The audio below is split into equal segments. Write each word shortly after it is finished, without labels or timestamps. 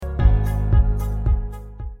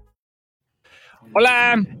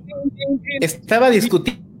Hola. Estaba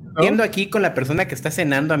discutiendo aquí con la persona que está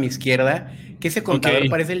cenando a mi izquierda que ese contador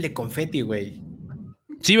parece el de confeti, güey.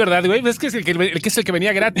 Sí, ¿verdad, güey? Es que es el que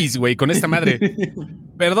venía gratis, güey, con esta madre.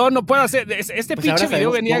 Perdón, no puedo hacer. Este Pues pinche ahora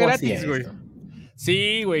video sabemos venía cómo gratis, hacía güey. eso.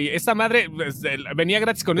 Sí, güey, esta madre venía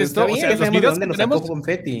gratis con Pero esto. está bien, O sea, ya los sabemos de videos dónde que lo sacó tenemos.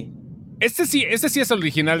 confeti. Este sí es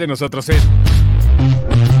original de nosotros,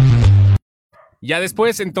 Ya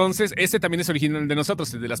después, entonces, este también es original de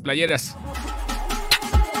nosotros, el de las playeras.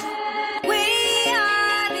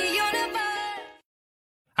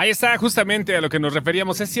 Ahí está, justamente a lo que nos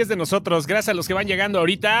referíamos. Ese sí es de nosotros. Gracias a los que van llegando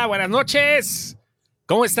ahorita. Buenas noches.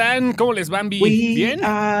 ¿Cómo están? ¿Cómo les van? ¿Bien? We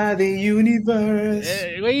are the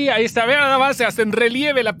universe. Güey, ahí está. Vean nada más, hasta en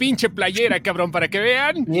relieve la pinche playera, cabrón, para que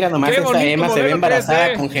vean. Mira nomás, Qué esta Emma se ve modelo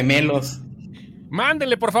embarazada 3D. con gemelos.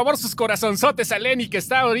 Mándenle, por favor, sus corazonzotes a Lenny, que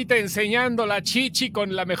está ahorita enseñando la chichi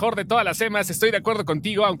con la mejor de todas las Emas. Estoy de acuerdo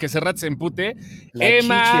contigo, aunque Serrat se empute. La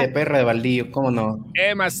chichi de perra de baldío, ¿cómo no?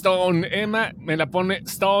 Emma Stone. Emma me la pone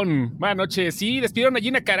Stone. Buenas noches. Sí, despidieron a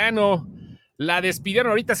Gina Carano. La despidieron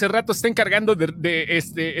ahorita, hace rato está encargando de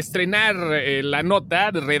estrenar la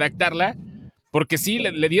nota, de redactarla. Porque sí,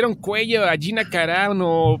 le dieron cuello a Gina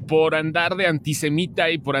Carano por andar de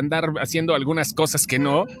antisemita y por andar haciendo algunas cosas que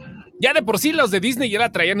no. Ya de por sí los de Disney ya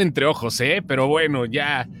la traían entre ojos, pero bueno,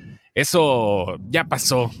 ya eso ya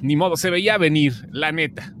pasó. Ni modo, se veía venir, la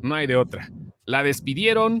neta, no hay de otra. La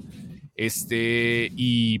despidieron,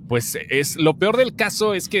 y pues es lo peor del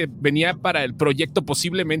caso es que venía para el proyecto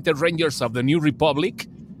posiblemente Rangers of the New Republic.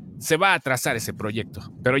 Se va a atrasar ese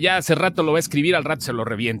proyecto, pero ya hace rato lo va a escribir, al rato se lo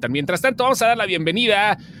revientan. Mientras tanto, vamos a dar la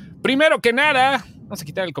bienvenida. Primero que nada, vamos a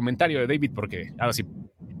quitar el comentario de David porque ahora sí.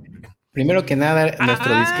 Primero que nada,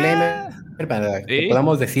 nuestro disclaimer para que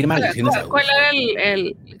podamos decir maldiciones. ¿Cuál era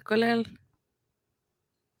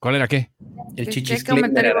 ¿Cuál era qué? El chichis. ¿Qué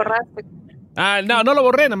comentario borraste? No lo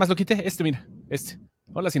borré, nada más lo quité. Mira.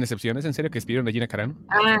 Hola, sin excepciones. ¿En serio que despidieron a Gina Carano?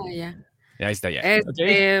 Ya. Ahí está, ya.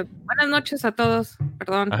 Okay. Buenas noches a todos.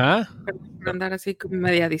 Perdón por andar así como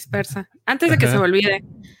media dispersa. Antes de que se me olvide,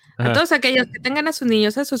 a todos aquellos que tengan a sus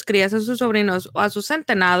niños, a sus crías, a sus sobrinos o a sus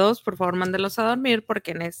centenados, por favor, mándenlos a dormir,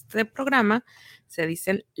 porque en este programa se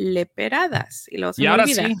dicen leperadas. Y ahora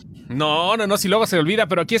olvida. Sí. No, si luego se olvida,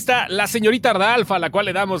 pero aquí está la señorita Ardalfa, a la cual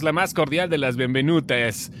le damos la más cordial de las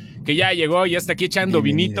bienvenutas, que ya llegó y ya está aquí echando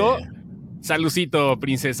vinito. Salucito,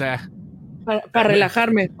 princesa. Para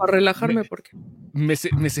relajarme, porque... Me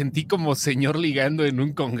sentí como señor ligando en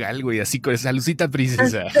un congal, güey, así con esa lucita,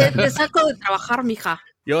 princesa. Te saco de trabajar, mija.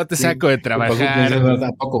 Yo te saco de trabajar.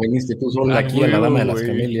 Tampoco viniste tú sola aquí a la dama de las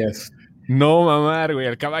camelias. No, mamar, güey,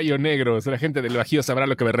 al caballo negro. La gente del Bajío sabrá a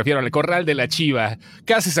lo que me refiero, al corral de la chiva.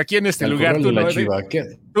 ¿Qué haces aquí en este lugar? Tú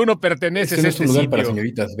no perteneces a este es un lugar sitio. Para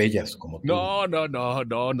señoritas bellas como tú.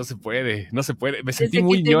 No se puede. No se puede. Me sentí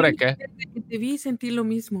muy ñora acá. Desde que te vi sentí lo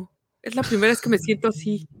mismo. Es la primera vez que me siento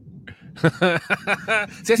así.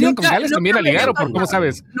 ¿Se has ido con Gales también a ligar o por cómo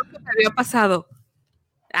sabes? Nunca me había pasado.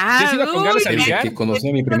 ¿Se has ido con Gales a ligar? Que conocí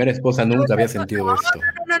a mi primera esposa, nunca había sentido esto.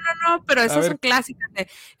 No, pero esas son clásicas.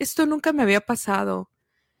 Esto nunca me había pasado.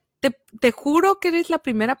 Te juro que eres la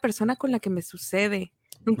primera persona con la que me sucede.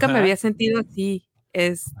 Nunca me había sentido así.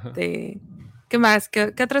 ¿Qué más?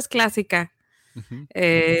 ¿Qué otra es clásica?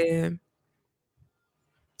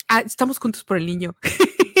 Estamos juntos por el niño.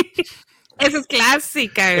 Esa es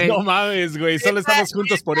clásica, güey. No mames, güey. Solo estamos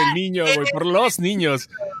juntos por el niño, güey. Por los niños.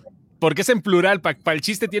 Porque es en plural. Para el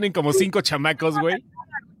chiste tienen como 5 chamacos, güey.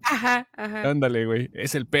 Ajá. Ándale, güey.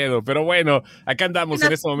 Es el pedo. Pero bueno, acá andamos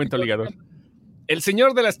en este momento, ligador. El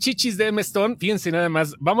señor de las chichis de Emma Stone. Fíjense nada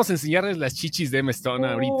más. Vamos a enseñarles las chichis de Emma Stone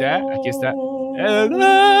ahorita. Aquí está.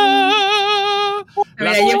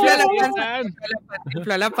 Mira,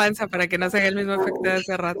 infló la panza para que no se haga el mismo efecto de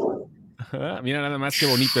hace rato. Mira nada más qué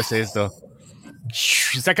bonito es esto.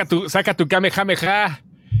 Saca tu Kamehameha.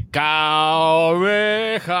 Kamehameha.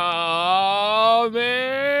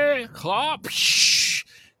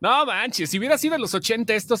 No manches, si hubiera sido en los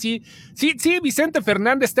 80 esto sí, Vicente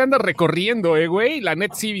Fernández te anda recorriendo, güey. La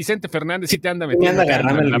net sí, Vicente Fernández sí te anda metiendo. Me anda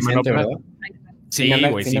agarrando el Vicente, ¿verdad? Sí,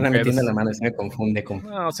 güey. Sí, me anda metiendo la mano, se me confunde con...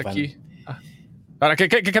 No, o sea, aquí. Ahora, ¿qué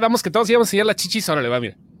quedamos? Que todos íbamos a enseñar la chichis. Ahora le va,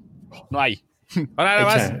 mira. No hay. Ahora nada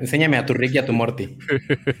más. Enséñame a tu Rick y a tu Morty.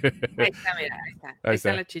 Ahí está, mira, ahí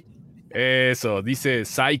está la chichi. Eso, dice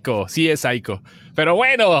Psycho. Sí es Psycho. Pero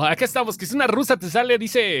bueno, acá estamos. Que si una rusa te sale,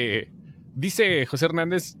 dice José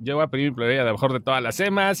Hernández, yo voy a pedir mi plegaria de lo mejor de todas las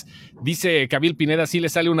Emas. Dice Kabil Pineda, sí le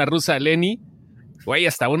sale una rusa a Lenny. Güey,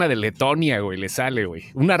 hasta una de Letonia, güey, le sale, güey.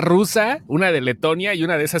 Una rusa, una de Letonia y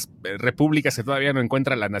una de esas repúblicas que todavía no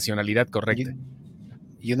encuentra la nacionalidad correcta.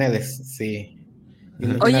 Y una de... Sí.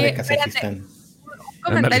 Oye, de Kazajistán.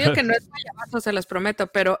 comentario que no es payaso, se los prometo,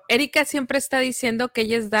 pero Erika siempre está diciendo que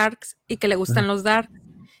ella es darks y que le gustan los darks.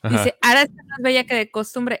 Dice, ahora está más bella que de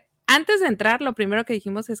costumbre. Antes de entrar, lo primero que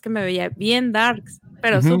dijimos es que me veía bien darks,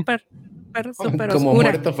 pero súper oscura. Como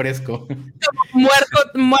muerto fresco. Como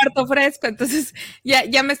muerto fresco. Entonces,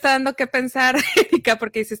 ya me está dando que pensar, Erika,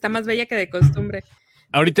 porque dice, está más bella que de costumbre.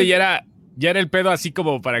 Ahorita ya era el pedo así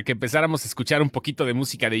como para que empezáramos a escuchar un poquito de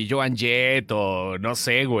música de Joan Jett o no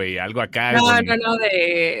sé, güey, algo acá. No,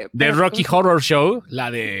 de Rocky Horror Show, la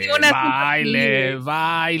de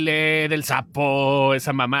baile del sapo,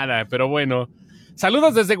 esa mamada, pero bueno.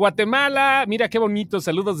 Saludos desde Guatemala, mira qué bonito,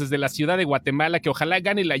 saludos desde la ciudad de Guatemala, que ojalá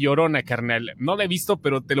gane La Llorona, carnal. No la he visto,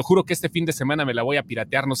 pero te lo juro que este fin de semana me la voy a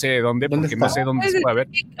piratear, no sé de dónde, porque no sé dónde se puede ver.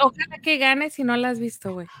 Ojalá que gane si no la has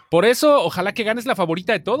visto, güey. Por eso, ojalá que ganes la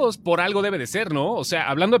favorita de todos, por algo debe de ser, ¿no? O sea,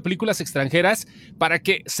 hablando de películas extranjeras, para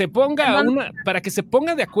que se ponga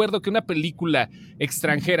de acuerdo que una película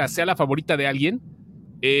extranjera sea la favorita de alguien,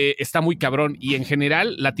 está muy cabrón, y en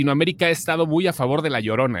general Latinoamérica ha estado muy a favor de La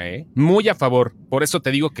Llorona, muy a favor, por eso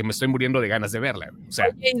te digo que me estoy muriendo de ganas de verla, o sea,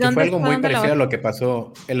 fue algo muy parecido a lo que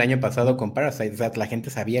pasó el año pasado con Parasite. O sea, la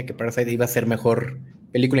gente sabía que Parasite iba a ser mejor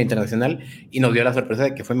película internacional y nos dio la sorpresa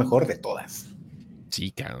de que fue mejor de todas.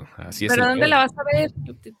 Sí, cabrón, así es. ¿Pero dónde la vas a ver?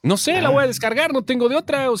 No sé, la voy a descargar, no tengo de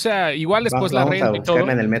otra, o sea, igual después la rento y todo.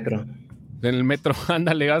 Vamos a buscarla en el metro. En el metro,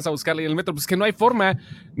 ándale, vas a buscarla en el metro. Pues que no hay forma.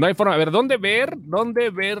 A ver, ¿dónde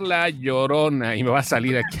ver La Llorona? Y me va a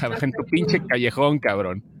salir aquí abajo en tu pinche callejón,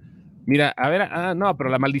 cabrón. Mira, a ver, no, pero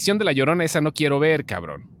La Maldición de La Llorona, esa no quiero ver,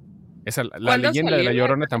 cabrón. Esa, la leyenda de La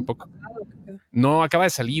Llorona tampoco. No, acaba de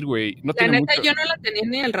salir, güey. No la neta, yo no la tenía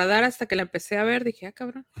ni en el radar hasta que la empecé a ver. Dije,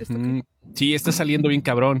 cabrón. Sí, está saliendo bien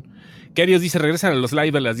cabrón. ¿Qué Dios dice? Regresan a los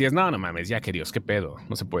live a las 10. No mames, ya, ¿qué Dios? ¿Qué pedo?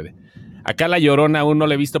 No se puede. Acá La Llorona aún no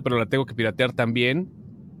la he visto, pero la tengo que piratear también.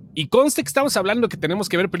 Y conste que estamos hablando que tenemos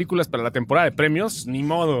que ver películas para la temporada de premios. Ni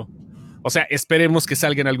modo. O sea, esperemos que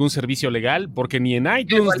salga en algún servicio legal, porque ni en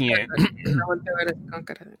iTunes ni en...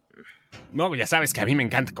 No, ya sabes que a mí me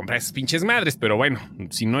encanta comprar esas pinches madres, pero bueno,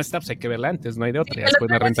 si no está, pues hay que verla antes, no hay de otra, ya después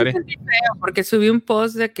la rentaré. Porque subí un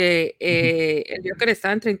post de que el Joker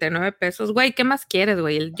estaba en 39 pesos. Güey, ¿qué más quieres,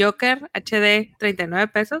 güey? ¿El Joker HD 39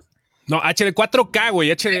 pesos? No, HD 4K,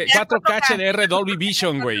 güey, 4K HDR Dolby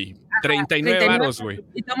Vision, güey. 39 varos, güey.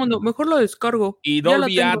 Y mejor lo descargo. Y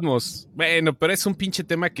Dolby Atmos. Bueno, pero es un pinche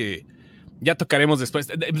tema que ya tocaremos después.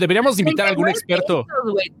 Deberíamos de invitar a algún experto.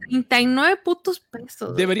 Pesos, 39 putos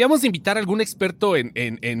pesos. Deberíamos de invitar a algún experto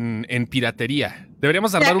en piratería.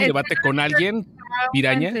 Deberíamos armar un debate con alguien,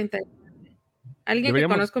 piraña. Alguien que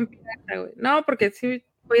conozco en pirata, güey. No, porque sí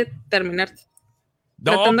voy a terminar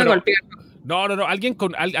tratando de golpearlo. No, alguien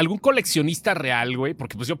con algún coleccionista real, güey,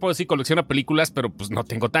 porque pues yo puedo decir colecciona películas, pero pues no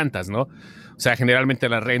tengo tantas, ¿no? O sea, generalmente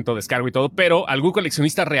las rento, descargo y todo, pero algún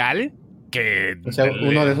coleccionista real que... O sea,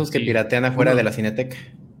 uno de esos que piratean afuera de la Cineteca.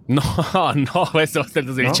 No, eso es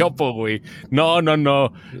el del Chopo, güey. No,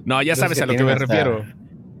 ya sabes a lo que me refiero.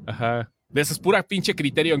 Ajá. De eso es pura pinche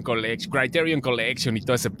Criterion Collection y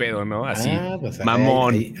todo ese pedo, ¿no? Así, pues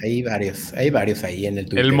mamón. Hay varios ahí en el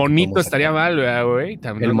Twitter. El monito estaría mal, güey.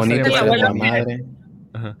 El monito de la madre.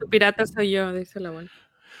 Tu pirata soy yo, dice la abuela.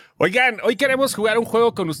 Oigan, hoy queremos jugar un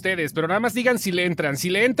juego con ustedes, pero nada más digan si le entran. Si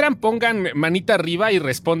le entran, pongan manita arriba y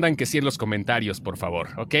respondan que sí en los comentarios, por favor,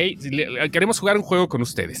 ¿ok? Queremos jugar un juego con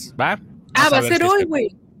ustedes, ¿va? Va a ser hoy,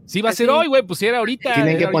 güey. Sí, va a ser hoy, güey, pues si era ahorita.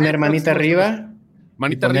 Tienen que poner manita arriba.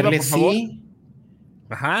 Manita arriba, por favor. Sí.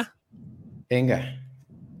 Ajá.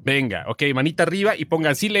 Venga, ok, manita arriba y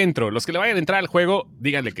pongan sí le entro. Los que le vayan a entrar al juego,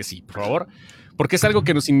 díganle que sí, por favor, porque es algo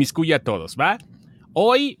que nos inmiscuye a todos, ¿va?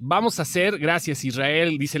 Hoy vamos a hacer, gracias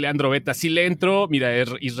Israel, dice Leandro Beta, sí le entro. Mira,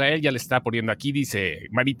 Israel ya le está poniendo aquí, dice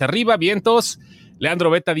manita arriba, vientos. Leandro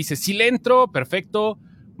Beta dice sí le entro, perfecto.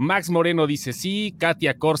 Max Moreno dice sí,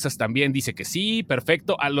 Katia Corsas también dice que sí,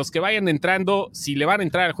 perfecto. A los que vayan entrando, si le van a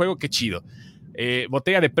entrar al juego, qué chido.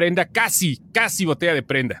 Botella de prenda, casi botella de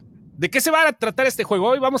prenda. ¿De qué se va a tratar este juego?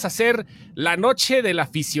 Hoy vamos a hacer la noche del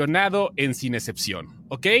aficionado en Sin Excepción,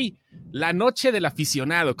 ¿ok? La noche del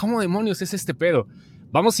aficionado. ¿Cómo demonios es este pedo?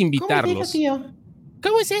 Vamos a invitarlos.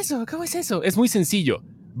 ¿Cómo es eso? Es muy sencillo.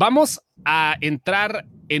 Vamos a entrar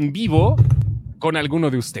en vivo con alguno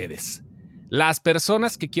de ustedes. Las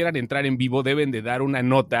personas que quieran entrar en vivo deben de dar una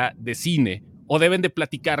nota de cine o deben de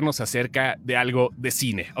platicarnos acerca de algo de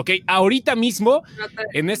cine, ¿ok? Ahorita mismo,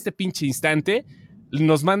 en este pinche instante,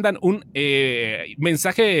 nos mandan un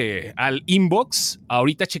mensaje al inbox.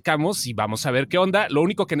 Ahorita checamos y vamos a ver qué onda. Lo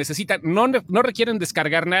único que necesitan, no requieren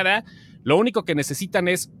descargar nada. Lo único que necesitan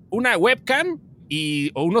es una webcam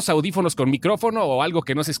o unos audífonos con micrófono o algo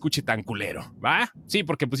que no se escuche tan culero, ¿va? Sí,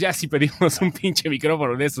 porque pues ya si pedimos un pinche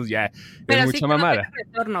micrófono de esos ya pero es mucha mamada. No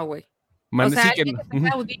retorno, güey. O sea, que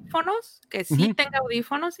tenga audífonos, que sí tenga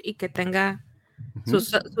audífonos y que tenga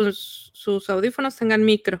sus audífonos tengan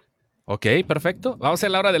micro. Ok, perfecto. Vamos a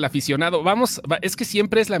la hora del aficionado. Es que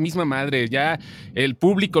siempre es la misma madre. Ya el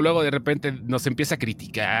público luego de repente nos empieza a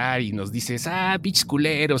criticar y nos dice, pinches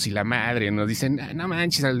culeros y la madre. Nos dicen, no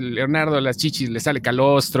manches, a Leonardo las chichis le sale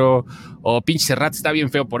calostro, o pinche Serrat está bien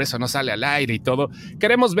feo, por eso no sale al aire y todo.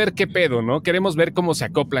 Queremos ver qué pedo, ¿no? Queremos ver cómo se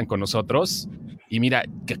acoplan con nosotros. Y mira,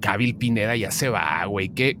 que Kabil Pineda ya se va, güey.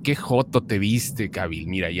 ¿Qué joto te viste, Kabil?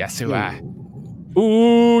 Mira, ya se va.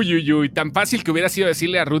 Uy, tan fácil que hubiera sido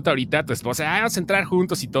decirle a Ruth ahorita a tu esposa, vamos a entrar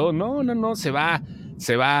juntos y todo. No, se va.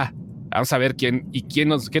 Vamos a ver qué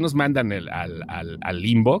nos mandan al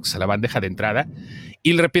inbox, a la bandeja de entrada.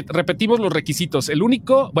 Y repetimos los requisitos.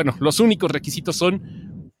 Los únicos requisitos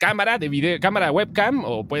son cámara de video, cámara webcam,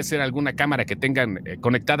 o puede ser alguna cámara que tengan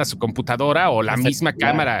conectada a su computadora, o la misma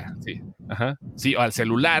cámara. Sí. Ajá. Sí, o al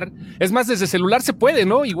celular. Es más, desde celular se puede,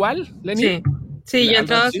 ¿no? Igual, Lenny. Sí, ya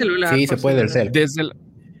entrado al celular. Sí, se puede del cel.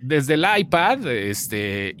 Desde el iPad,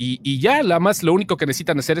 y ya, lo único que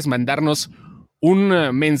necesitan hacer es mandarnos un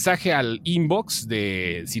mensaje al inbox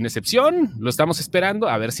de Sin Excepción. Lo estamos esperando,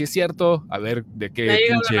 a ver si es cierto, a ver de qué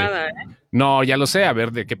pinche... nada, ¿eh? No, ya lo sé, a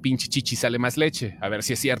ver de qué pinche chichi sale más leche. A ver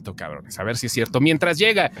si es cierto, cabrones, a ver si es cierto. Mientras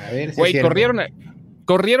llega, güey,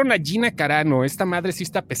 corrieron a Gina Carano. Esta madre sí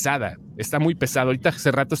está pesada, está muy pesada. Ahorita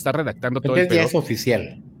hace rato está redactando todo el pedo. Ya es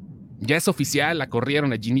oficial. Ya es oficial, la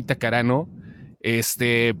corrieron a Ginita Carano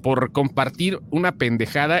por compartir una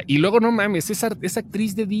pendejada. Y luego, no mames, esa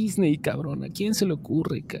actriz de Disney, cabrón, ¿a quién se le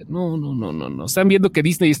ocurre? No. Están viendo que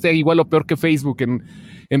Disney está igual o peor que Facebook en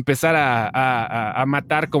empezar a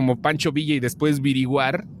matar como Pancho Villa y después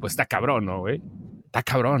viriguar. Pues está cabrón, ¿no, güey? Está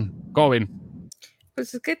cabrón. ¿Cómo ven?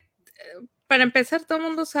 Pues es que, para empezar, todo el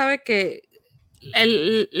mundo sabe que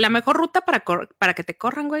la mejor ruta para que te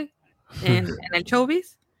corran, güey, en el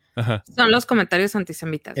showbiz, son los comentarios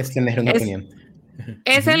antisemitas. Es tener una opinión.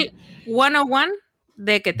 Es el 101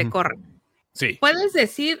 de que te corren. Sí. Puedes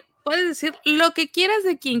decir lo que quieras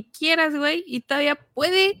de quien quieras, güey, y todavía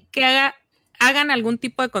puede que hagan algún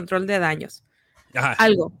tipo de control de daños.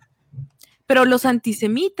 Algo. Pero los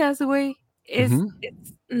antisemitas, güey,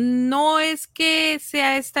 no es que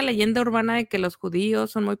sea esta leyenda urbana de que los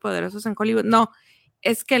judíos son muy poderosos en Hollywood. No,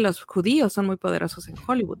 es que los judíos son muy poderosos en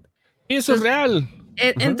Hollywood. Eso es real.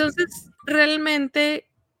 Entonces, realmente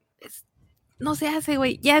no se hace,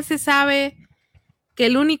 güey. Ya se sabe que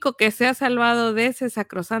el único que se ha salvado de ese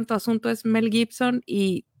sacrosanto asunto es Mel Gibson,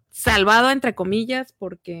 y salvado entre comillas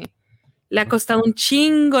porque le ha costado un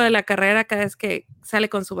chingo de la carrera cada vez que sale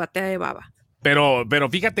con su batea de baba. Pero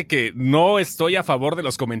fíjate que no estoy a favor de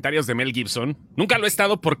los comentarios de Mel Gibson. Nunca lo he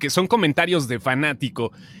estado porque son comentarios de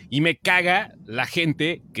fanático y me caga la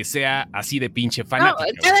gente que sea así de pinche fanático.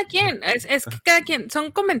 No, cada quien, es que cada quien,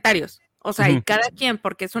 son comentarios. O sea, y cada quien,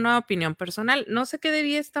 porque es una opinión personal. No sé qué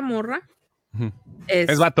diría esta morra.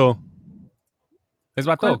 Es vato. ¿Es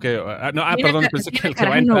vato o qué? Perdón, pensé que el que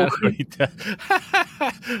va a entrar ahorita.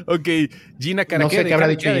 Ok, Gina Carano. No sé qué habrá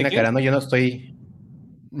dicho Gina Carano, yo no estoy...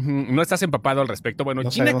 No estás empapado al respecto. Bueno,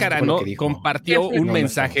 Gina Carano compartió un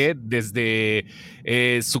mensaje desde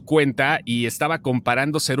su cuenta y estaba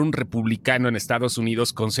comparando ser un republicano en Estados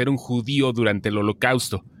Unidos con ser un judío durante el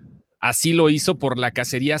Holocausto. Así lo hizo por la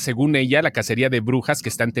cacería, según ella, la cacería de brujas que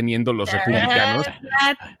están teniendo los republicanos.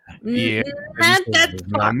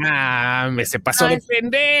 No mames, se pasó de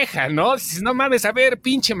pendeja, ¿no? No mames, a ver,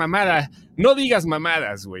 pinche mamada. No digas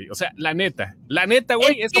mamadas, güey. O sea, la neta,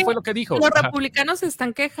 güey, esto fue lo que dijo. Los republicanos se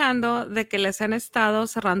están quejando de que les han estado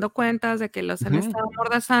cerrando cuentas, de que los han estado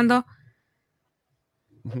amordazando.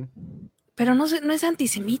 Pero no es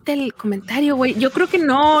antisemita el comentario, güey. Yo creo que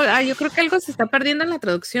no. Yo creo que algo se está perdiendo en la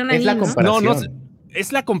traducción. Es la comparación. No,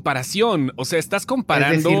 es la comparación. O sea, estás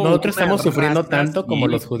comparando. Es decir, nosotros estamos sufriendo tanto como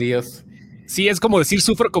los judíos. Sí, es como decir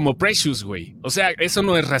sufro como Precious, güey. O sea, eso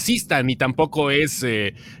no es racista, ni tampoco es...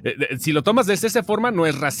 si lo tomas de esa forma, no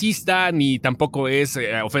es racista, ni tampoco es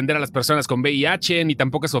ofender a las personas con VIH, ni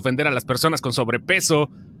tampoco es ofender a las personas con sobrepeso,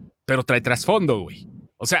 pero trae trasfondo, güey.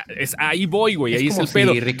 O sea, ahí voy, güey, ahí es el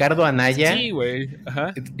pedo. Si Ricardo Anaya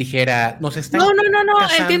dijera, nos están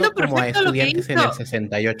entiendo como a perfecto lo que estudiantes hizo. en el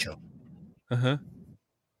 68.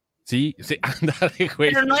 Sí, ándale,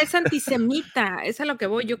 güey. Pero no es antisemita, es a lo que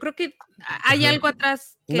voy. Yo creo que hay algo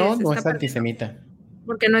atrás que no es antisemita.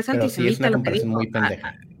 Porque no es antisemita. Pero sí es una comparación muy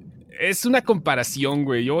pendeja. Es una comparación,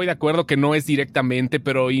 güey. Yo voy de acuerdo que no es directamente,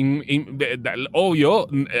 pero obvio,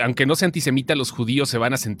 aunque no sea antisemita, los judíos se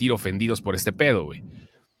van a sentir ofendidos por este pedo, güey.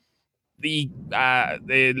 Y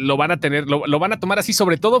lo van a tener, lo van a tomar así,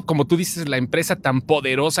 sobre todo, como tú dices, la empresa tan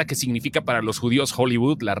poderosa que significa para los judíos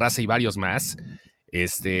Hollywood, La Raza y varios más.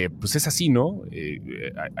 Pues es así, ¿no?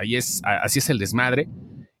 Así es el desmadre.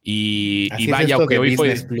 Y vaya, que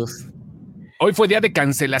hoy fue día de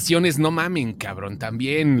cancelaciones, no mamen, cabrón.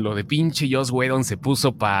 También lo de pinche Joss Whedon se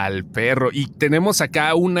puso pa'l perro. Y tenemos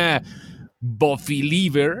acá una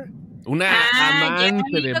Buffy-liever, una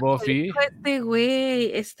amante de Buffy.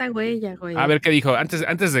 Esta güey. A ver, ¿qué dijo?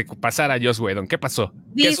 Antes de pasar a Joss Whedon, ¿qué pasó?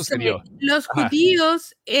 ¿Qué sucedió? Los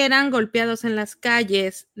judíos eran golpeados en las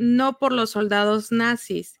calles, no por los soldados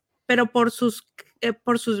nazis, pero por sus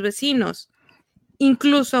vecinos,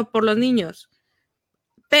 incluso por los niños.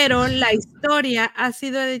 Pero la historia ha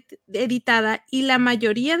sido editada y la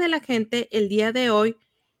mayoría de la gente el día de hoy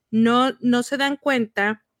no se dan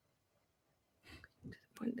cuenta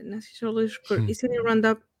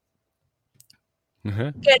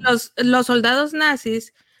que los soldados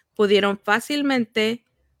nazis pudieron fácilmente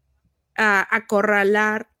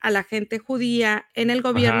acorralar a la gente judía en el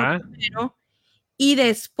gobierno primero y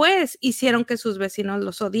después hicieron que sus vecinos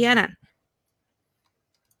los odiaran.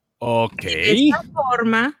 Ok. De esta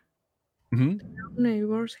forma,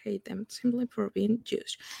 neighbors hate them simply for being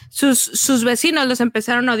Jewish. Sus vecinos los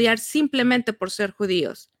empezaron a odiar simplemente por ser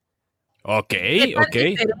judíos. Ok.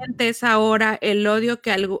 Diferente es ahora el odio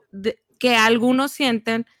que algunos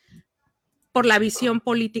sienten por la visión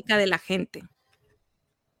política de la gente.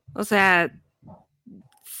 O sea,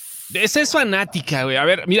 es fanática, güey. A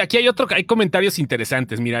ver, mira, aquí hay comentarios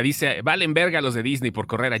interesantes. Mira, dice, valen verga los de Disney por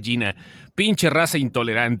correr a Gina. Pinche raza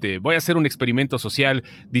intolerante. Voy a hacer un experimento social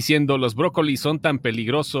diciendo los brócolis son tan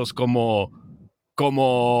peligrosos como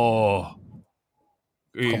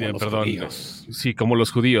los judíos. Sí, como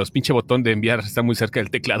los judíos. Pinche botón de enviar está muy cerca del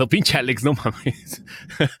teclado. Pinche Alex, no mames.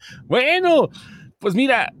 Bueno, pues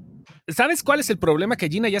mira, ¿sabes cuál es el problema? Que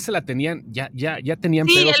Gina ya se la tenían, ya tenían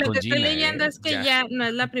pedos con Gina. Sí, lo que estoy leyendo es que ya no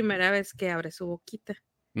es la primera vez que abre su boquita.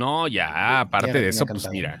 No, ya, aparte de eso, pues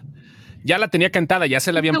mira, ya la tenía cantada, ya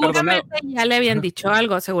se la habían perdonado. Ya le habían dicho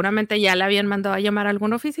algo, seguramente ya la habían mandado a llamar a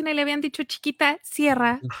alguna oficina y le habían dicho, chiquita,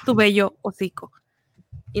 cierra tu bello hocico.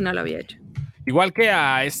 Y no lo había hecho. Igual que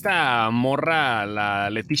a esta morra,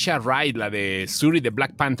 la Leticia Wright, la de Shuri de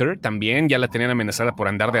Black Panther, también ya la tenían amenazada por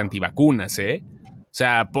andar de antivacunas, ¿eh? O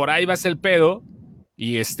sea, por ahí va a ser el pedo.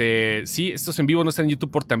 Y sí, estos en vivo no están en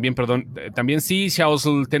YouTube también sí,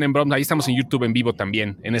 Shaosul Tenenbaum, ahí estamos en YouTube en vivo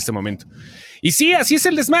también, en este momento. Y sí, así es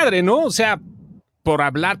el desmadre, ¿no? O sea, por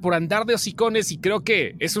andar de hocicones, y creo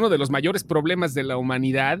que es uno de los mayores problemas de la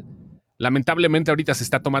humanidad. Lamentablemente ahorita se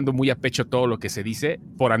está tomando muy a pecho todo lo que se dice.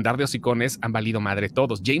 Por andar de hocicones han valido madre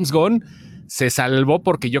todos. James Gunn se salvó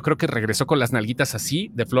porque yo creo que regresó con las nalguitas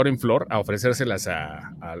así, de flor en flor, a ofrecérselas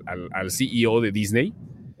al CEO de Disney.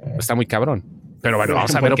 Está muy cabrón. Pero bueno,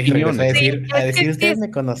 vamos a ver opiniones. A decir ustedes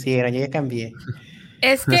me conocieron, yo ya cambié.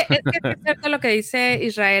 Es que es cierto lo que dice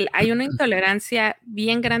Israel. Hay una intolerancia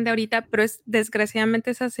bien grande ahorita, pero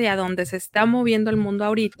desgraciadamente es hacia donde se está moviendo el mundo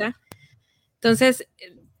ahorita. Entonces,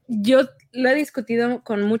 yo lo he discutido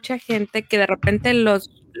con mucha gente que de repente los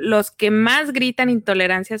que más gritan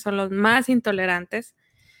intolerancia son los más intolerantes.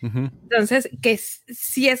 Entonces, que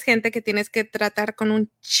sí es gente que tienes que tratar con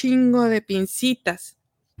un chingo de pincitas.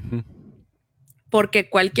 Porque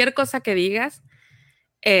cualquier cosa que digas,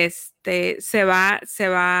 se va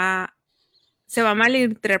a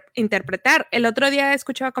malinterpretar. El otro día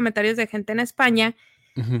escuchaba comentarios de gente en España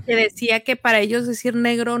que decía que para ellos decir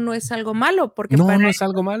negro no es algo malo, porque no es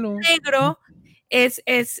algo malo. Negro es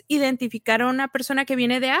identificar a una persona que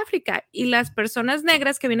viene de África, y las personas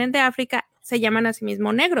negras que vienen de África se llaman a sí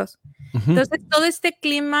mismos negros. Entonces, todo este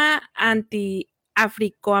clima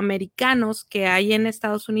anti-afroamericanos que hay en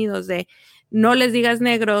Estados Unidos de no les digas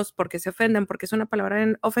negros porque se ofenden, porque es una palabra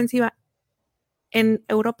ofensiva, en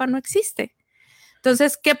Europa no existe.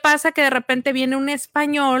 Entonces, ¿qué pasa? Que de repente viene un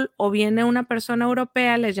español o viene una persona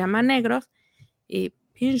europea, les llama negros y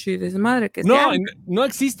pinche desmadre que no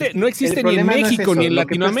existe ni en México ni en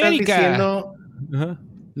Latinoamérica.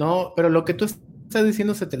 No, pero lo que tú estás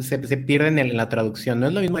diciendo se pierde en la traducción. No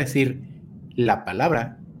es lo mismo decir la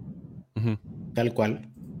palabra tal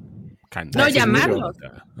cual. No llamarlos.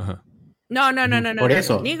 No. Por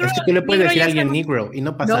eso, negro, es que tú le puedes decir a alguien negro y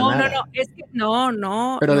no pasa nada. No, es que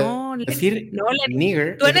no. Pero decir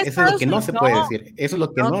nigger, eso es lo que no se puede decir. Eso es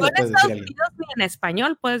lo que no le puedes decir a alguien. En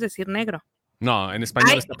español puedes decir negro. No, en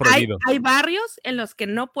español está prohibido. Hay barrios en los que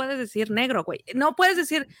no puedes decir negro, güey. No puedes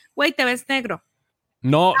decir, güey, te ves negro.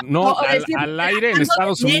 No, al aire en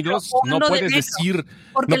Estados Unidos no puedes decir,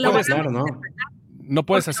 no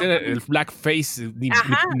puedes hacer el blackface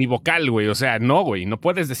ni vocal, güey. O sea, no, güey, no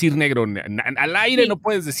puedes decir negro. Al aire no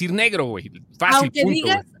puedes decir negro, güey. Fácil, aunque punto,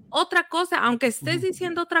 digas otra cosa, aunque estés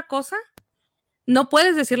diciendo otra cosa, no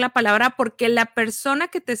puedes decir la palabra porque la persona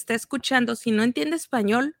que te está escuchando, si no entiende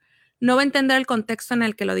español, no va a entender el contexto en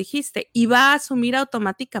el que lo dijiste y va a asumir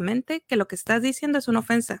automáticamente que lo que estás diciendo es una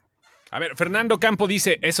ofensa. A ver, Fernando Campo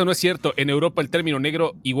dice, eso no es cierto. En Europa el término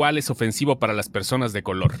negro igual es ofensivo para las personas de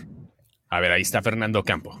color. A ver, ahí está Fernando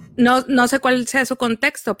Campo. No sé cuál sea su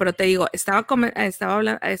contexto, pero te digo, estaba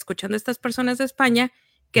escuchando a estas personas de España,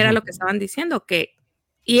 que era lo que estaban diciendo,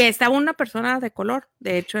 y estaba una persona de color,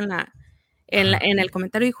 de hecho en el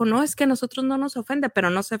comentario dijo, no, es que a nosotros no nos ofende, pero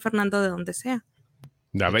no sé, Fernando, de dónde sea.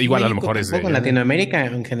 Igual a lo mejor es de... En Latinoamérica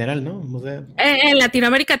en general, ¿no? O sea... En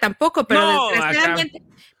Latinoamérica tampoco, pero desgraciadamente,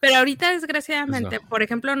 pero ahorita desgraciadamente, pues no. Por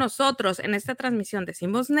ejemplo, nosotros en esta transmisión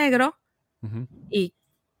decimos negro y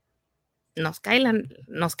nos cae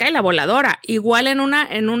la voladora. Igual en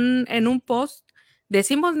un post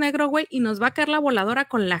decimos negro, güey, y nos va a caer la voladora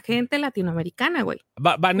con la gente latinoamericana, güey.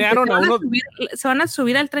 Banearon a uno... Se van a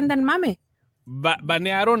subir al tren del mame.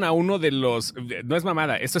 Banearon a uno de los... No es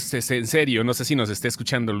mamada, esto es en serio, no sé si nos está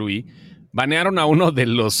escuchando Luis. Banearon a uno de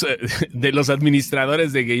los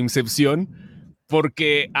administradores de Gameception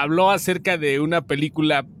porque habló acerca de una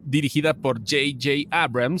película dirigida por J.J.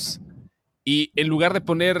 Abrams y en lugar de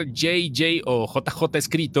poner J.J. o JJ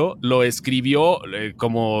escrito, lo escribió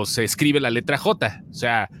como se escribe la letra J, o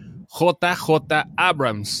sea... JJ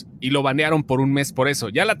Abrams, y lo banearon por un mes por eso.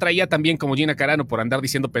 Ya la traía también como Gina Carano por andar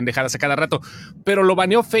diciendo pendejadas a cada rato, pero lo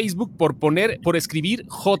baneó Facebook por escribir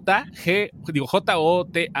J-O-T-A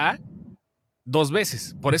 2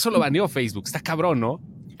 veces. Por eso lo baneó Facebook. Está cabrón, ¿no?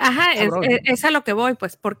 Ajá, es a lo que voy,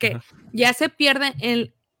 pues, porque ya se pierde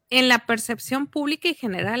en la percepción pública y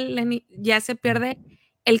general, Lenny, ya se pierde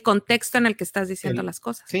el contexto en el que estás diciendo las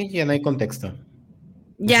cosas. Sí, ya no hay contexto.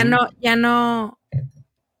 Ya no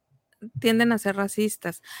tienden a ser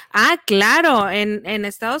racistas. Ah, claro, en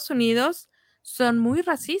Estados Unidos son muy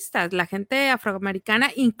racistas. La gente afroamericana,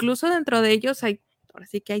 incluso dentro de ellos ahora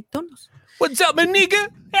sí que hay tonos. What's up, my nigga?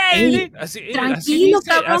 Hey, tranquilo,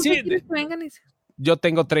 cabrón, ¿qué quieres que vengan y yo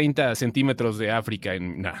tengo 30 centímetros de África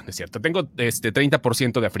no es cierto. Tengo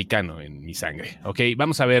 30% de africano en mi sangre. Ok,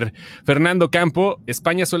 vamos a ver. Fernando Campo,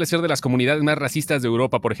 España suele ser de las comunidades más racistas de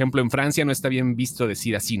Europa. Por ejemplo, en Francia no está bien visto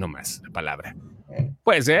decir así nomás la palabra.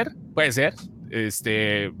 Puede ser.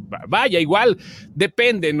 Vaya, igual,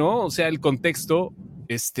 depende, ¿no? O sea, el contexto,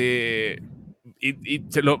 y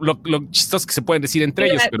lo chistoso que se pueden decir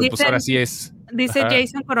entre ellos, pero pues ahora sí es. Dice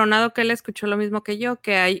Jason Coronado que él escuchó lo mismo que yo,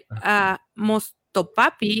 que hay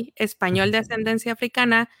Mostopapi, español de ascendencia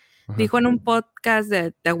africana, dijo en un podcast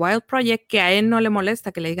de The Wild Project que a él no le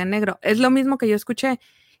molesta que le digan negro. Es lo mismo que yo escuché,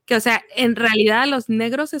 que o sea, en realidad a los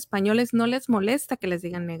negros españoles no les molesta que les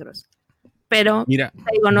digan negros. Pero, mira,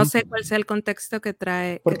 digo, no sé cuál sea el contexto que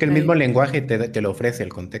trae. Porque el mismo lenguaje te lo ofrece el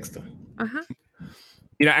contexto. Ajá.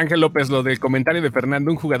 Mira, Ángel López, lo del comentario de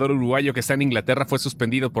Fernando, un jugador uruguayo que está en Inglaterra fue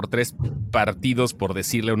suspendido por 3 partidos por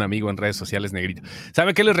decirle a un amigo en redes sociales negrito.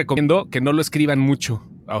 ¿Saben qué les recomiendo? Que no lo escriban mucho.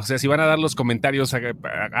 O sea, si van a dar los comentarios,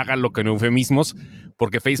 háganlo con eufemismos,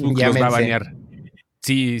 porque Facebook los va a banear.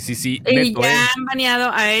 Sí. Y neto, ya han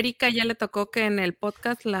baneado a Erika, ya le tocó que en el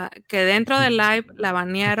podcast, que dentro del live la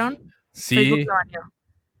banearon. Sí. Facebook lo baneó.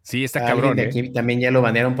 Sí, está cabrón. De aquí también ya lo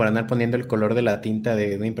banearon por andar poniendo el color de la tinta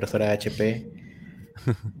de una impresora HP.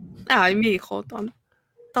 Ay, mi hijo, tan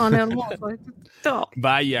hermoso.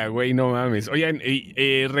 Vaya, güey, no mames. Oigan,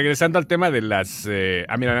 regresando al tema de las... mira,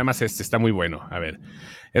 nada más está muy bueno. A ver,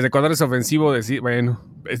 el Ecuador es ofensivo decir... Bueno,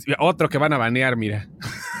 otro que van a banear, mira.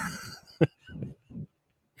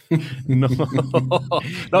 No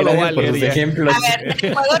lo vale. Por sus ejemplos. A ver, el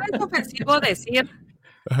Ecuador es ofensivo decir...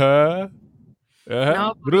 Ajá.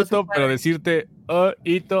 No, bruto, pero decirte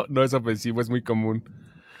hito no es ofensivo, es muy común.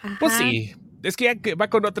 Ajá. Pues sí, es que ya va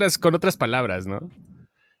con otras palabras, ¿no?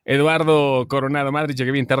 Eduardo Coronado, madre,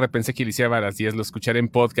 llegué bien tarde, pensé que iniciaba a las 10, lo escucharé en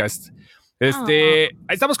podcast. Ahí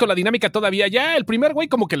estamos con la dinámica todavía. Ya el primer güey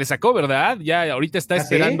como que le sacó, ¿verdad? Ya ahorita está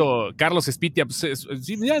esperando Carlos Espitia. Pues,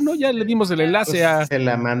 ya le dimos el enlace pues se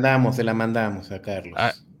la mandamos a Carlos.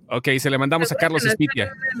 Ok, se le mandamos a Carlos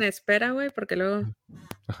Espitia. En espera, güey, porque luego...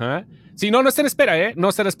 Ajá. Sí, no está en espera, ¿eh? No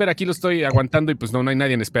está en espera. Aquí lo estoy aguantando y pues no hay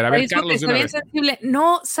nadie en espera. A ver, Carlos. Está bien sensible.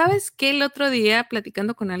 No, ¿sabes qué? El otro día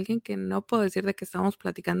platicando con alguien que no puedo decir de qué estábamos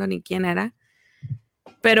platicando ni quién era,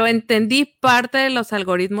 pero entendí parte de los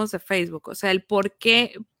algoritmos de Facebook. O sea, el por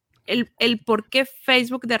qué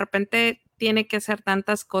Facebook de repente tiene que hacer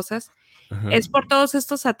tantas cosas. es por todos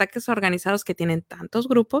estos ataques organizados que tienen tantos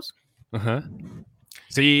grupos. Ajá.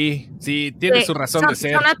 Sí, tiene su razón de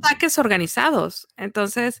ser. Son ataques organizados.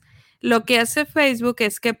 Entonces, lo que hace Facebook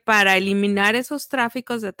es que para eliminar esos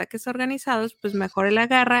tráficos de ataques organizados, pues mejor él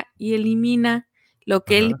agarra y elimina lo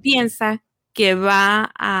que él piensa que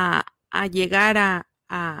va a llegar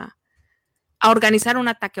a organizar un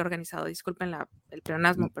ataque organizado. Disculpen el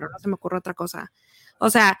pleonasmo, pero no se me ocurre otra cosa. O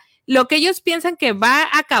sea, lo que ellos piensan que va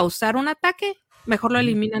a causar un ataque, mejor lo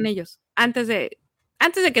eliminan ellos. Antes de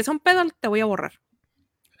que sea un pedo, te voy a borrar.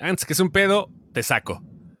 Antes que sea un pedo, te saco.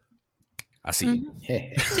 Así.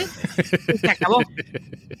 Sí, se acabó.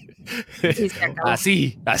 Sí, se acabó.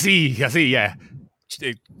 Así, ya.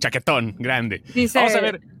 Chaquetón, grande. Vamos a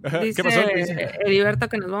ver. ¿Qué pasó? Heriberto,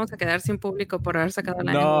 que nos vamos a quedar sin público por haber sacado el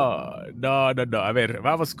año. No. A ver,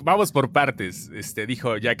 vamos por partes,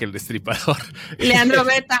 dijo Jack el Destripador. Leandro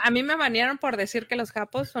Beta, a mí me banearon por decir que los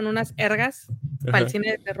japos son unas ergas para el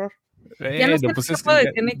cine de terror.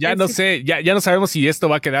 Ya no sé, ya no sabemos si esto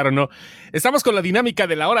va a quedar o no. Estamos con la dinámica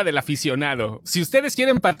de la hora del aficionado. Si ustedes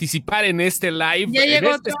quieren participar en este live,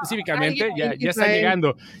 específicamente, ya está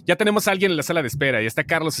llegando. Ya tenemos a alguien en la sala de espera, ya está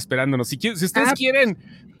Carlos esperándonos. Si ustedes quieren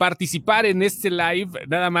participar en este live,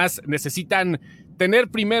 nada más necesitan tener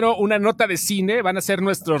primero una nota de cine, van a ser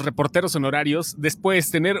nuestros reporteros honorarios,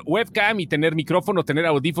 después tener webcam y tener micrófono, tener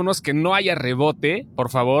audífonos, que no haya rebote,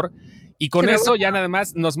 por favor. Y con eso ya nada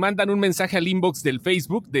más nos mandan un mensaje al inbox del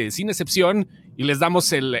Facebook de Sin Excepción y les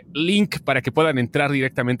damos el link para que puedan entrar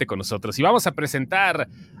directamente con nosotros. Y vamos a presentar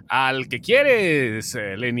al que quieres,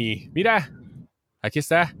 Lenny. Mira, aquí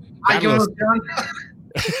está. Carlos.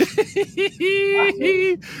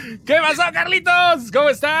 ¿Qué pasó, Carlitos? ¿Cómo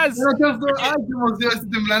estás? Ay, qué emoción, estoy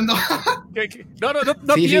temblando.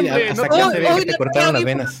 No tiemble. Hasta acá se ve que te cortaron las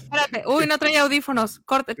venas. Espérate, no traía audífonos.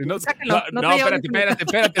 Sácalo.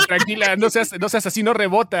 Espérate, tranquila. No seas así, no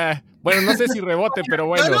rebota. Bueno, no sé si rebote, pero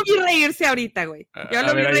bueno. Yo lo vi reírse ahorita, güey. Yo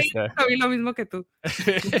lo vi reírse, lo vi lo mismo que tú.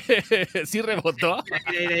 ¿Sí rebotó?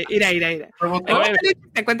 Mira.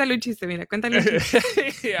 Cuéntale un chiste, mira, cuéntale un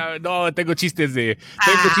chiste. No, tengo chistes de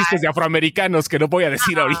afroamericanos que no voy a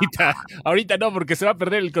decir ahorita. Ahorita no, porque se va a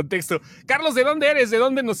perder el contexto. Carlos, ¿de dónde eres? ¿De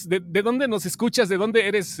dónde nos escuchas? ¿De dónde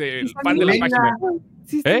eres fan de la página?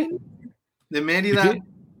 De Mérida.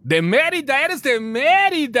 ¡De Mérida! ¡Eres de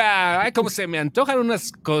Mérida! ¡Ay, cómo se me antojan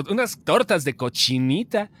unas tortas de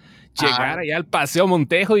cochinita! Llegar allá al Paseo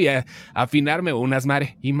Montejo y afinarme unas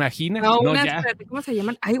Imagina. ¿Cómo se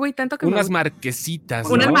llaman? Ay, güey, tanto que unas marquesitas.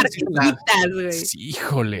 Unas marquesitas, güey. Sí,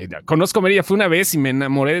 híjole. Conozco Mérida, fui una vez y me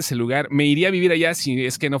enamoré de ese lugar. Me iría a vivir allá si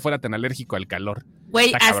es que no fuera tan alérgico al calor.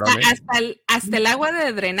 Güey, hasta el agua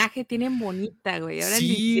de drenaje tienen bonita, güey. Ahora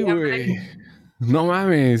sí, güey. No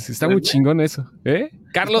mames, está muy chingón eso.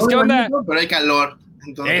 Carlos, ¿qué onda? Pero hay calor.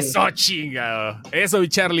 Entonces... Eso, chingado. Eso, mi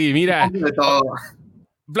Charlie, mira. De todo.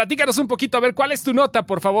 Platícanos un poquito, a ver, ¿cuál es tu nota,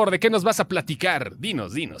 por favor? ¿De qué nos vas a platicar?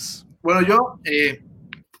 Dinos. Bueno,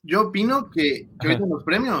 yo opino que ahorita en los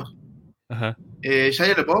premios,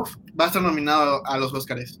 Shia LaBeouf va a estar nominado a los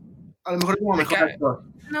Óscares. A lo mejor como mejor actor.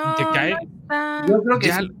 No, ¿Te cae? Yo creo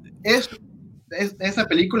que esa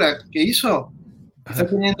película que hizo está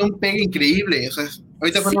teniendo un pegue increíble. O sea,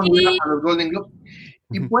 ahorita fue nominado a los Golden Globes.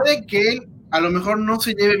 Y puede que él a lo mejor no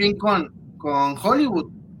se lleve bien con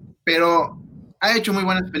Hollywood, pero ha hecho muy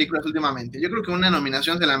buenas películas últimamente. Yo creo que una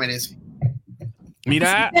nominación se la merece.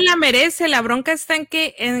 Mira. Sí se la merece. La bronca está en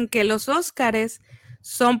que los Óscares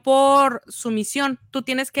son por sumisión. Tú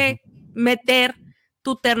tienes que meter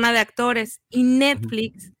tu terna de actores y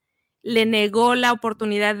Netflix le negó la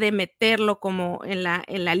oportunidad de meterlo como en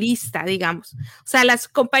la lista, digamos. O sea, las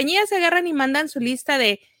compañías se agarran y mandan su lista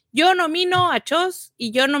de yo nomino a Chos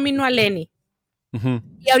y yo nomino a Lenny.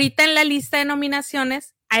 Y ahorita en la lista de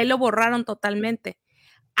nominaciones, a él lo borraron totalmente.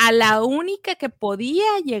 A la única que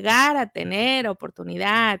podía llegar a tener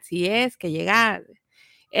oportunidad, si es que llegara,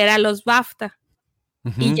 era los BAFTA.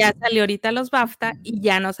 Y ya salió ahorita los BAFTA y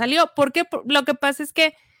ya no salió. Porque lo que pasa es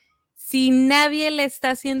que si nadie le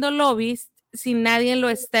está haciendo lobbies, si nadie lo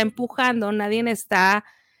está empujando, nadie está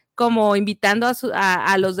como invitando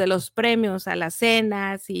a los de los premios a las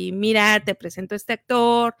cenas y mira, te presento a este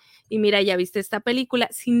actor y mira, ya viste esta película.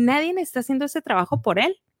 Si nadie está haciendo ese trabajo por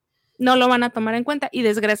él, no lo van a tomar en cuenta y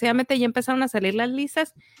desgraciadamente ya empezaron a salir las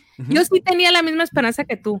listas. Yo sí tenía la misma esperanza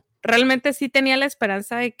que tú, realmente sí tenía la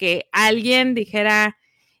esperanza de que alguien dijera,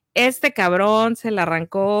 este cabrón se la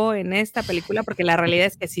arrancó en esta película, porque la realidad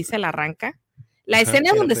es que sí se la arranca. La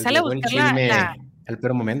escena donde sale a buscar al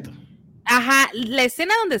peor momento. La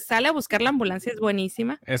escena donde sale a buscar la ambulancia es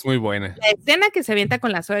buenísima. Es muy buena. La escena que se avienta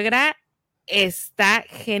con la suegra está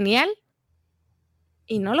genial.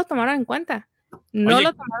 y no lo tomaron en cuenta. No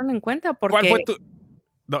lo tomaron en cuenta porque... ¿Cuál fue tu...?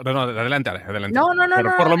 No, adelante. No.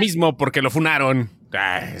 Por lo mismo, porque lo funaron.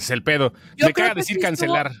 Es el pedo. Me caga decir sí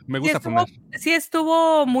cancelar. Me gusta funar. Sí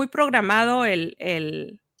estuvo muy programado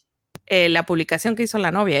la publicación que hizo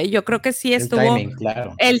la novia. Yo creo que sí estuvo... El timing,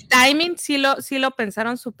 claro. El timing sí lo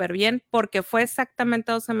pensaron súper bien porque fue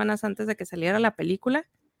exactamente 2 semanas antes de que saliera la película.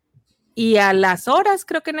 Y a las horas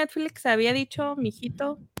creo que Netflix había dicho,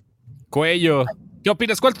 mijito. Cuello. ¿Qué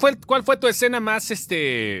opinas? ¿Cuál fue tu escena más,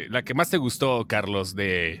 la que más te gustó, Carlos,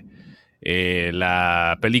 de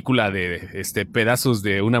la película de pedazos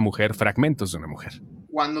de una mujer, fragmentos de una mujer?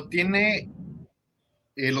 Cuando tiene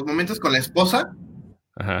los momentos con la esposa.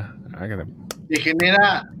 Ajá. Que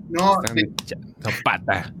genera,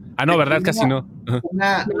 pata. No, ¿verdad? Casi no.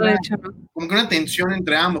 Como que una tensión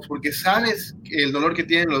entre ambos, porque sabes el dolor que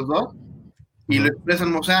tienen los dos y lo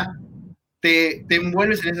expresan, o sea, te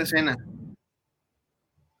envuelves en esa escena.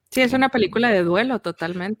 Sí, es una película de duelo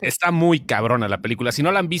totalmente. Está muy cabrona la película. Si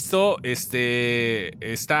no la han visto,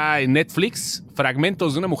 está en Netflix.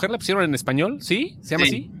 Fragmentos de una mujer, ¿la pusieron en español? ¿Sí? ¿Se llama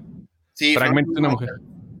así? Sí. Fragmentos de una mujer.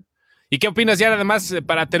 ¿Y qué opinas ya, además,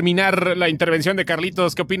 para terminar la intervención de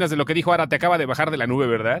Carlitos, qué opinas de lo que dijo ahora? Te acaba de bajar de la nube,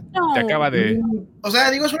 ¿verdad? No. Te acaba de... O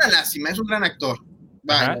sea, digo, es una lástima, es un gran actor.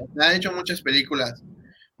 Vale, ha hecho muchas películas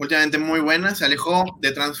últimamente muy buenas, se alejó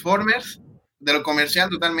de Transformers, de lo comercial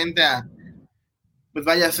totalmente a, pues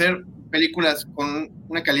vaya a hacer películas con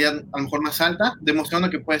una calidad a lo mejor más alta, demostrando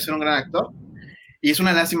que puede ser un gran actor. Y es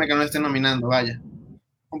una lástima que no lo estén nominando, vaya.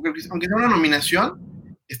 Aunque sea una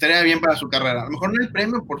nominación, estaría bien para su carrera. A lo mejor no el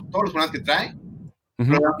premio por todos los problemas que trae,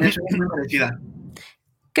 pero la nominación es muy parecida.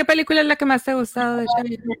 ¿Qué película es la que más te ha gustado de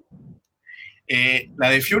Xavier? La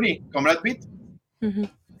de Fury, con Brad Pitt.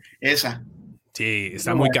 Esa. Sí,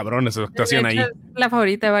 está muy cabrón su actuación ahí. Es la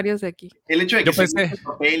favorita de varios de aquí. El hecho de que se puso el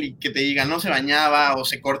papel y que te diga no se bañaba o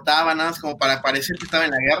se cortaba nada más como para parecer que estaba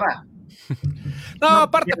en la guerra. No,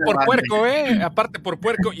 aparte por puerco, aparte por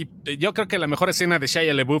puerco. Y yo creo que la mejor escena de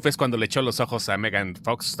Shia LaBeouf es cuando le echó los ojos a Megan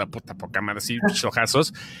Fox. Esta puta poca madre, así,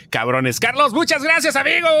 ojazos, cabrones. Carlos, muchas gracias,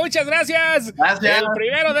 amigo, muchas gracias. Gracias. El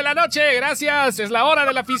primero de la noche, gracias. Es la hora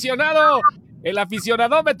del aficionado. El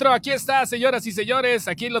aficionadómetro, aquí está, señoras y señores.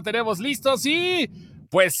 Aquí lo tenemos listo, sí.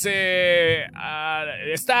 Pues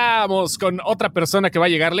estamos con otra persona que va a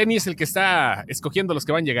llegar. Lenny es el que está escogiendo los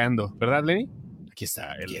que van llegando, ¿verdad, Lenny? Aquí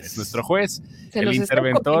está, él es nuestro juez, el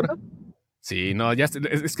interventor. Sí, no, ya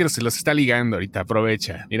es que se los está ligando ahorita,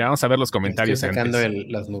 aprovecha. Mira, vamos a ver los comentarios. Estoy sacando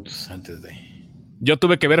las notes antes de... Yo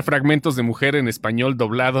tuve que ver fragmentos de mujer en español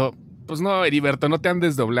doblado. Pues no, Heriberto, no te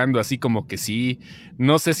andes doblando así como que sí.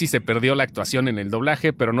 No sé si se perdió la actuación en el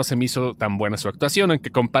doblaje, pero no se me hizo tan buena su actuación,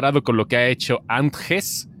 aunque comparado con lo que ha hecho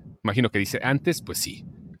antes, imagino que dice antes, pues sí.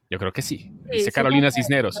 Yo creo que sí. Dice Carolina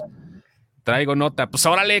Cisneros. Traigo nota. Pues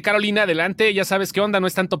órale, Carolina, adelante. Ya sabes qué onda, no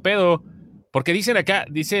es tanto pedo. Porque dicen acá,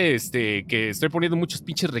 dice que estoy poniendo muchos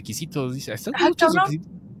pinches requisitos. Dice, ¿están muchos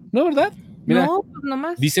requisitos? No, ¿verdad? Mira, no, pues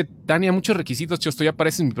nomás. Dice Tania, muchos requisitos, Chosto, ya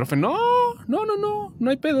aparece mi profe. No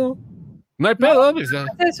hay pedo. No hay pedo.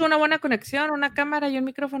 Es una buena conexión, una cámara y un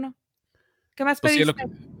micrófono. ¿Qué más pediste?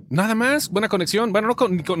 Nada más, buena conexión. Bueno,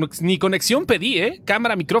 ni conexión pedí,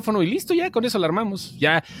 cámara, micrófono y listo, ya con eso la armamos.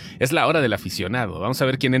 Ya es la hora del aficionado. Vamos a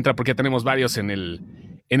ver quién entra porque ya tenemos varios en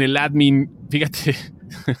el admin. Fíjate,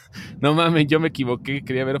 no mames, yo me equivoqué.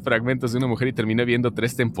 Quería ver fragmentos de una mujer y terminé viendo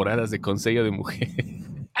 3 temporadas de Consejo de Mujer.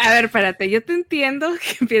 A ver, espérate, yo te entiendo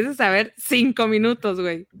que empieces a ver 5 minutos,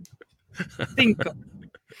 güey. 5.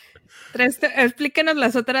 Explíquenos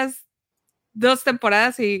las otras 2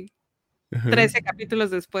 temporadas y 13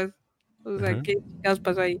 capítulos después. O sea, ¿qué nos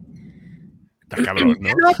pasó ahí? Está cabrón, ¿no?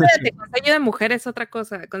 No, espérate, Consejo de Mujer es otra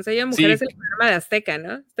cosa. Consejo de Mujer es el programa de Azteca,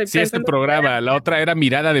 ¿no? Sí, este programa. La otra era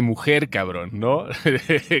Mirada de Mujer, cabrón, ¿no?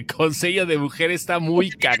 Consejo de Mujer está muy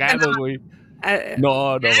cagado, güey.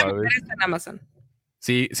 No, mames. Está en Amazon.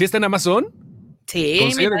 Sí, ¿sí está en Amazon? Sí.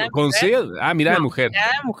 Mirada de Mujer.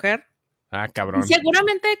 Mirada de Mujer. Ah, cabrón. Y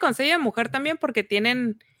seguramente Consejo de Mujer también, porque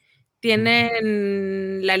tienen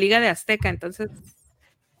la Liga de Azteca, entonces,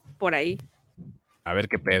 por ahí. A ver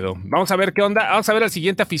qué pedo. Vamos a ver qué onda. Vamos a ver al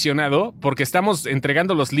siguiente aficionado, porque estamos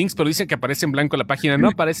entregando los links, pero dicen que aparece en blanco la página. No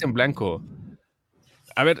aparece en blanco.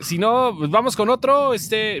 A ver, si no, pues vamos con otro.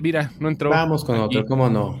 Mira, no entró. Vamos con otro, ¿cómo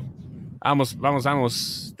no?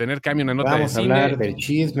 Vamos. Tener cambio, una nota de cine. Vamos a hablar del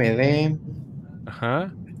chisme de...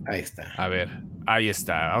 Ajá. Ahí está. A ver, ahí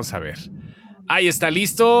está. Vamos a ver. Ahí está,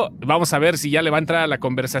 listo. Vamos a ver si ya le va a entrar a la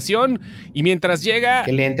conversación. Y mientras llega,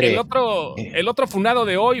 el otro funado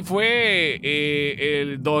de hoy fue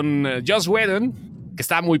el don Joss Whedon, que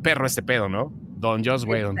está muy perro este pedo, ¿no? Don Joss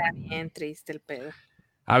Whedon. Está bien triste el pedo.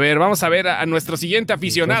 A ver, vamos a ver a nuestro siguiente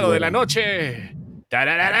aficionado de la noche.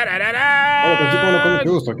 Hola, qué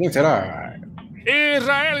gusto. ¿Quién será?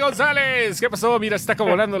 Israel González. ¿Qué pasó? Mira, está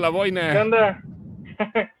como volando la boina. ¿Qué onda?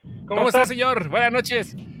 ¿Cómo está, señor? Buenas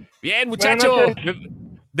noches. Bien, muchacho.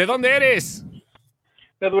 ¿De dónde eres?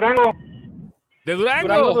 De Durango. ¿De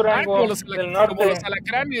Durango? Durango, como los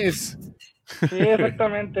alacranes. Sí,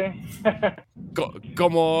 exactamente.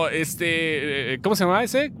 Como ¿cómo se llama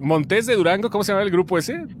ese? Montés de Durango, ¿cómo se llama el grupo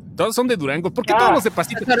ese? Todos son de Durango. ¿Por qué todos los de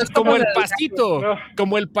Pasito? Como el Pasito, no.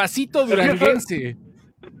 Como el Pasito duranguense.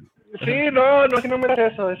 Sí, no me da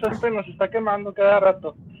eso siempre nos está quemando cada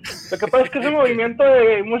rato. Lo que pasa es que ese movimiento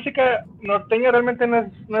de música norteña realmente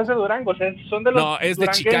no es de Durango, o sea, son de los no, es de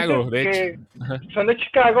Chicago, de hecho. Son de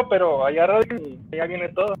Chicago, pero allá viene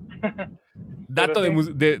todo. Dato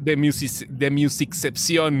de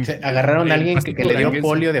musiccepción. Agarraron a alguien que le dio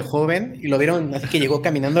polio de joven y lo vieron así que llegó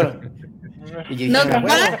caminando. Y dijeron,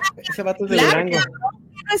 ese vato es de Durango.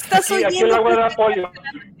 Estás oyendo. Aquí el agua da polio.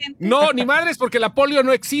 No, ni madres, porque la polio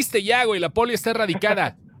no existe ya, güey. La polio está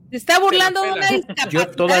erradicada. Se está burlando de una discapacidad.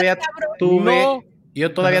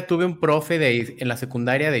 Yo todavía tuve un profe en la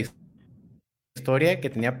secundaria de historia que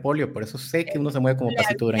tenía polio, por eso sé que uno se mueve como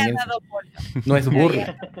Pasito duranguense. No es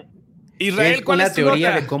burla. Israel, ¿cuál es tu teoría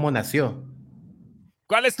nota? De cómo nació.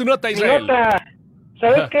 ¿Cuál es tu nota, Israel? Mi nota.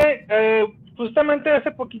 ¿Sabes qué? Justamente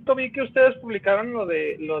hace poquito vi que ustedes publicaron lo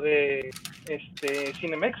de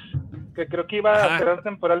Cinemex, que creo que iba a cerrar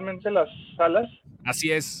temporalmente las salas.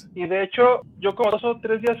 Así es. Y de hecho, yo como 2 o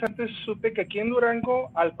 3 días antes supe que aquí en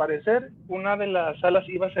Durango, al parecer, una de las salas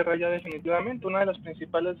iba a cerrar ya definitivamente, una de las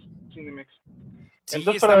principales Cinemex. Sí,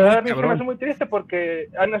 entonces, para verdad, a mí se me hace muy triste porque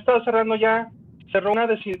han estado cerrando ya. Cerró una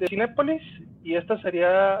de Cinépolis y esta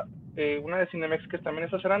sería una de Cinemex que también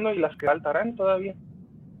está cerrando y las que faltarán todavía.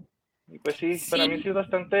 Y pues sí, para mí sí es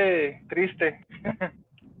bastante triste.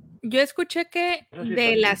 Yo escuché que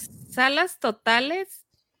de las salas totales,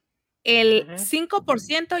 el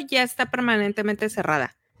 5% ya está permanentemente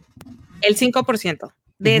cerrada. El 5%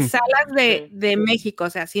 de salas de México, o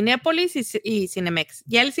sea, Cinépolis y Cinemex.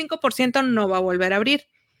 Ya el 5% no va a volver a abrir.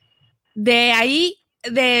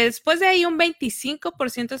 Después de ahí un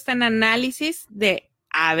 25% está en análisis de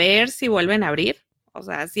a ver si vuelven a abrir. O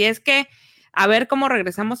sea, si es que a ver cómo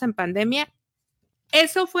regresamos en pandemia.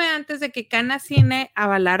 Eso fue antes de que Canacine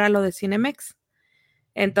avalara lo de Cinemex.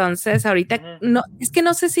 Entonces, ahorita, no, es que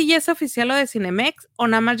no sé si ya es oficial lo de Cinemex o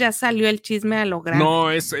nada más ya salió el chisme a lo grande.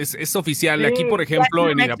 No, es oficial. Sí, aquí, por ejemplo,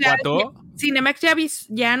 en Irapuato. Cinemex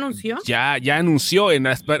ya anunció. Ya anunció,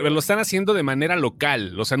 lo están haciendo de manera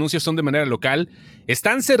local. Los anuncios son de manera local.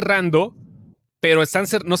 Están cerrando, pero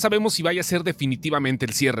no sabemos si vaya a ser definitivamente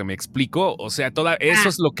el cierre, ¿me explico? O sea, eso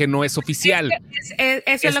es lo que no es oficial.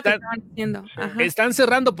 Eso es lo que estaban diciendo. Ajá. Están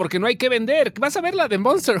cerrando porque no hay que vender. ¿Vas a ver la de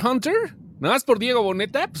Monster Hunter? Nada más por Diego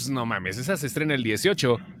Boneta, pues no mames, esa se estrena el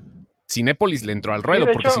 18. Cinépolis le entró al ruedo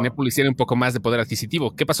porque Cinépolis tiene un poco más de poder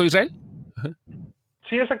adquisitivo. ¿Qué pasó, Israel? Ajá.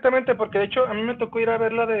 Sí, exactamente, porque de hecho a mí me tocó ir a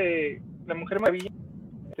ver la de La Mujer Maravilla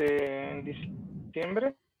en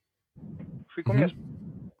diciembre. Fui con mi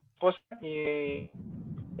esposa y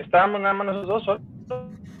estábamos nada más nosotros dos solos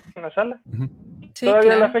en la sala. Sí,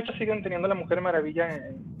 todavía a la fecha siguen teniendo La Mujer Maravilla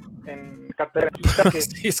en cartera.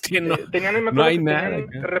 Sí, es que no, no hay nada.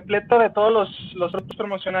 Repleto de todos los productos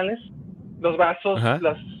promocionales, los vasos,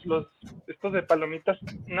 estos de palomitas,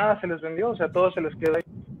 nada se les vendió, o sea, todo se les queda ahí.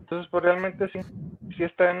 Entonces, pues realmente sí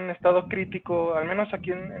está en estado crítico, al menos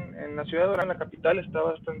aquí en la ciudad de Durango, en la capital, está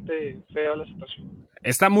bastante fea la situación.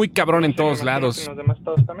 Está muy cabrón en todos lados. En los demás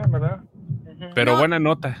estados también, ¿verdad? Pero buena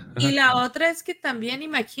nota. Y la otra es que también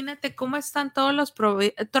imagínate cómo están todos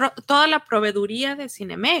toda la proveeduría de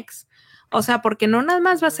Cinemex. O sea, porque no nada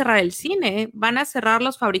más va a cerrar el cine, van a cerrar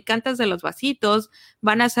los fabricantes de los vasitos,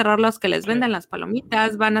 van a cerrar los que les venden las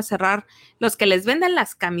palomitas, van a cerrar los que les venden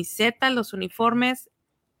las camisetas, los uniformes.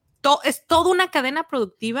 Es toda una cadena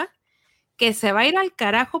productiva que se va a ir al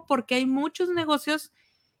carajo porque hay muchos negocios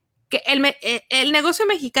que el negocio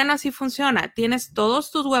mexicano así funciona. Tienes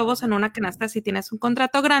todos tus huevos en una canasta si tienes un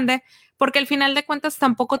contrato grande, porque al final de cuentas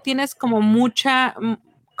tampoco tienes como mucho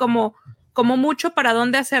para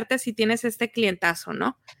dónde hacerte si tienes este clientazo,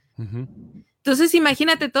 ¿no? Entonces,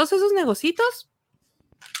 imagínate, todos esos negocitos,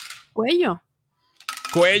 cuello,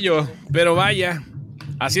 pero vaya.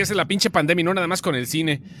 Así es la pinche pandemia, no nada más con el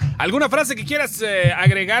cine. ¿Alguna frase que quieras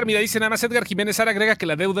agregar? Mira, dice nada más Edgar Jiménez Sara, agrega que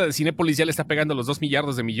la deuda de Cinépolis ya le está pegando los 2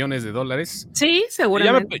 millardos de millones de dólares. Sí,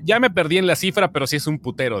 seguramente. Ya me perdí en la cifra, pero sí es un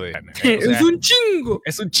putero de lana. O sea, es un chingo.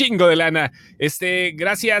 Es un chingo de lana.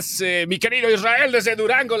 Gracias, mi querido Israel, desde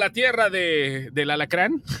Durango, la tierra del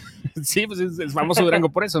alacrán. Sí, pues es el famoso Durango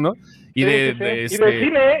por eso, ¿no? Y y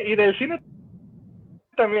del cine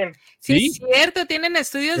también. Sí, es cierto, tienen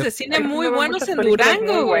estudios de cine muy buenos en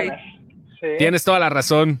Durango, güey. Sí. Tienes toda la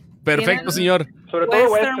razón. Perfecto, señor. Sobre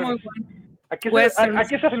todo western. Aquí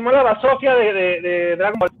se filmó la basofia de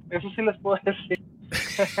Dragon Ball. Eso sí les puedo decir.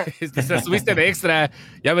 Estuviste de extra,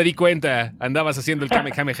 ya me di cuenta. Andabas haciendo el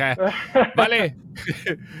Kamehameha. Vale.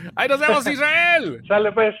 Ahí nos vemos, Israel.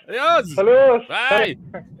 Sale, pues. Adiós. Saludos. Bye.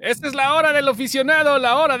 Esta es la hora del aficionado.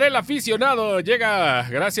 La hora del aficionado llega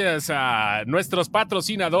gracias a nuestros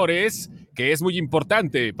patrocinadores, que es muy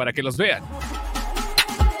importante para que los vean.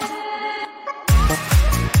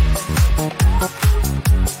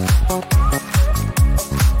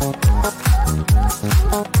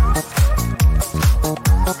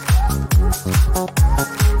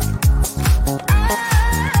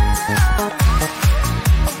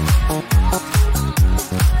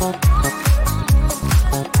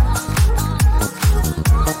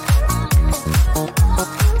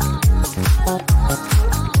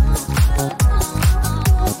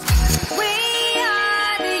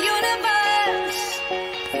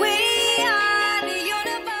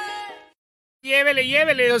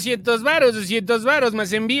 Llévele, 200 varos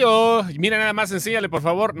más envío. Mira, nada más, enséñale, por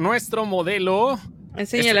favor, nuestro modelo.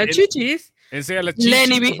 Enséñale chichis. Enséñale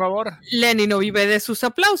chichis, por favor. Lenny no vive de sus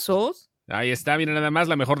aplausos. Ahí está, mira nada más,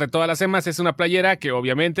 la mejor de todas las emas. Es una playera que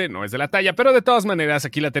obviamente no es de la talla, pero de todas maneras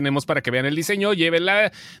aquí la tenemos para que vean el diseño.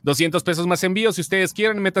 Llévenla, 200 pesos más envío. Si ustedes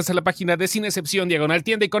quieren, métanse a la página de Sin Excepción,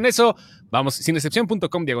 /tienda, y con eso vamos,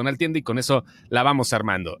 sinexcepción.com, /tienda, y con eso la vamos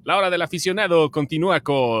armando. La hora del aficionado continúa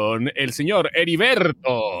con el señor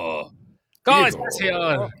Heriberto. ¿Cómo está,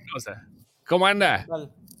 señor? ¿Cómo anda?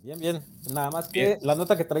 Bien. Nada más que la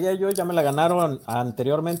nota que traía yo ya me la ganaron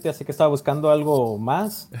anteriormente, así que estaba buscando algo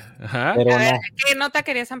más. Ajá. Pero a ver, ¿qué nota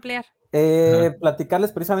querías ampliar?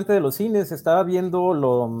 Platicarles precisamente de los cines. Estaba viendo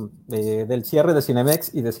lo del cierre de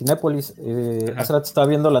Cinemex y de Cinépolis. Hace rato estaba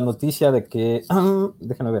viendo la noticia de que,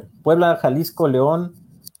 déjenme ver, Puebla, Jalisco, León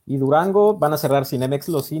y Durango van a cerrar Cinemex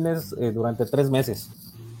los cines durante 3 meses.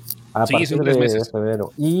 A partir de 3 meses.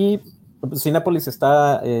 febrero. Y Cinépolis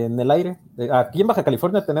está en el aire. Aquí en Baja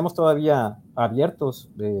California tenemos todavía abiertos.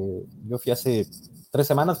 Yo fui hace 3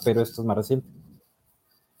 semanas, pero esto es más reciente.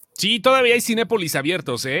 Sí, todavía hay Cinépolis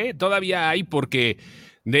abiertos, todavía hay, porque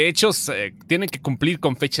de hecho tienen que cumplir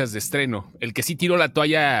con fechas de estreno. El que sí tiró la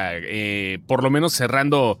toalla, por lo menos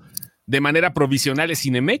cerrando de manera provisional, es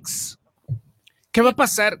Cinemex. ¿Qué va a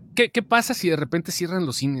pasar? ¿Qué pasa si de repente cierran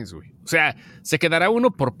los cines, güey? O sea, ¿se quedará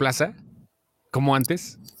uno por plaza, como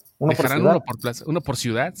antes? ¿Dejarán uno por plaza? ¿Uno por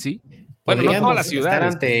ciudad? Sí. Bueno, no toda la ciudad. Estar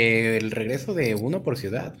ante el regreso de uno por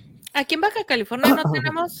ciudad. Aquí en Baja California no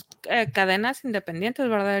tenemos cadenas independientes,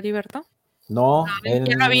 ¿verdad, Heriberto? No.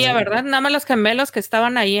 Ya no había, ¿verdad? Nada más los gemelos que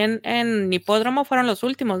estaban ahí en Hipódromo fueron los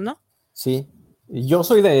últimos, ¿no? Sí. Yo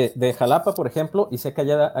soy de Jalapa, por ejemplo, y sé que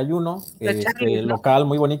allá hay uno local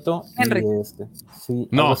muy bonito. Henry. Sí,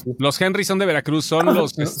 no, los Henry son de Veracruz, son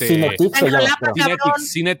los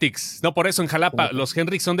Cinetics. No, por eso en Jalapa, los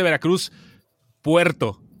Henry son de Veracruz,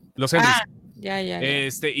 Puerto. Los Henry. Ya.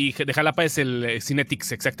 Y de Jalapa es el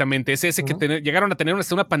Cinetics, exactamente. Es ese que llegaron a tener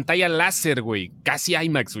una pantalla láser, güey. Casi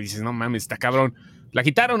IMAX, güey. Dices, no mames, está cabrón. La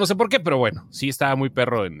quitaron, no sé por qué, pero bueno, sí estaba muy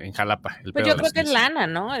perro en Jalapa. Pues yo creo que es lana,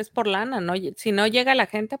 ¿no? Es por lana, ¿no? Si no llega la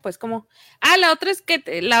gente, pues como... la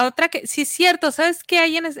otra que... Sí, es cierto, ¿sabes qué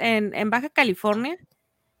hay en Baja California?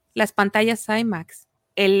 Las pantallas IMAX.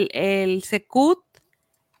 El Secut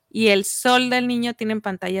y el Sol del Niño tienen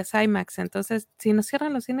pantallas IMAX. Entonces, si nos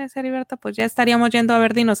cierran los cines, Heriberto, pues ya estaríamos yendo a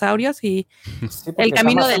ver dinosaurios y el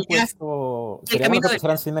camino del jazz. Sería bueno que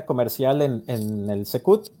pusieran cine comercial en el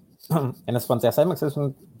Secut. En las pantallas IMAX es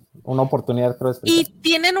una oportunidad, creo. Y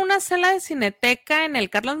tienen una sala de cineteca en el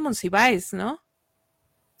Carlos Monsiváis, ¿no?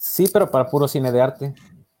 Sí, pero para puro cine de arte.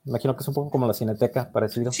 Imagino que es un poco como la Cineteca,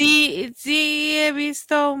 parecido. Sí, he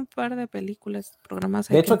visto un par de películas, programas.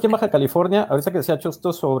 De hecho, aquí en Baja California, ahorita que decía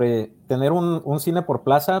Chusto sobre tener un cine por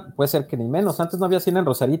plaza, puede ser que ni menos. Antes no había cine en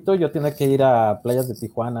Rosarito, yo tenía que ir a playas de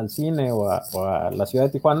Tijuana al cine o a la ciudad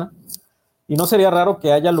de Tijuana. Y no sería raro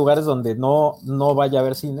que haya lugares donde no vaya a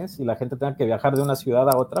haber cines y la gente tenga que viajar de una ciudad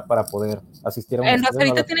a otra para poder asistir a un En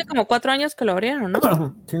Rosarito tiene como 4 años que lo abrieron, ¿no?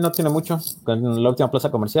 Sí, no tiene mucho, en la última plaza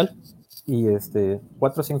comercial. Y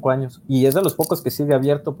 4 o 5 años. Y es de los pocos que sigue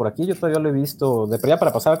abierto por aquí. Yo todavía lo he visto de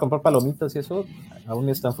para pasar a comprar palomitas y eso, aún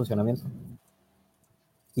está en funcionamiento.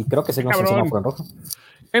 Y creo que sí no funciona por en rojo.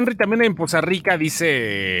 Henry también en Poza Rica,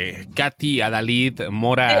 dice Katy Adalid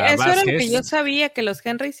Mora Eso Vázquez. era lo que yo sabía, que los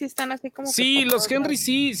Henry sí están así como... Sí, los Henry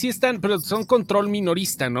sí están, pero son control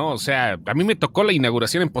minorista, ¿no? O sea, a mí me tocó la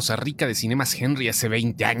inauguración en Poza Rica de Cinemas Henry hace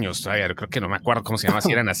 20 años. Todavía creo que no me acuerdo cómo se llama,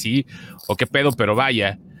 si eran así o qué pedo, pero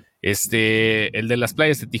vaya. El de las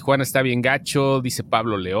playas de Tijuana está bien gacho, dice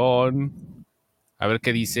Pablo León. A ver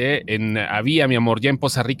qué dice. Había, mi amor, ya en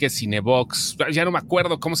Poza Rica es Cinebox. Ya no me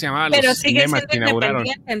acuerdo cómo se llamaban los cinemas que inauguraron.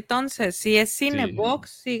 Entonces, si es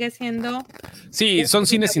Cinebox, sigue siendo... Sí, son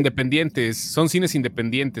cines independientes. Son cines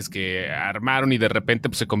independientes que armaron y de repente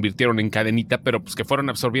pues, se convirtieron en cadenita, pero pues que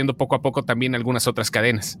fueron absorbiendo poco a poco también algunas otras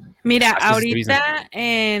cadenas. Mira, ahorita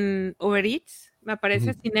en Uber Eats me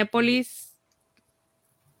aparece Cinépolis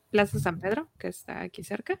Plaza San Pedro, que está aquí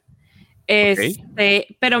cerca.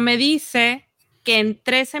 Pero me dice que en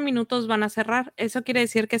 13 minutos van a cerrar. Eso quiere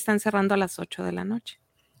decir que están cerrando a las 8 de la noche.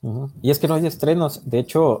 Y es que no hay estrenos. De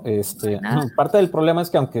hecho, parte del problema es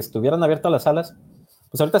que aunque estuvieran abiertas las salas,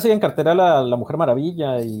 pues ahorita sigue en cartelera la Mujer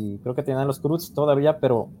Maravilla y creo que tienen los Cruz todavía,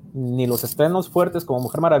 pero ni los estrenos fuertes como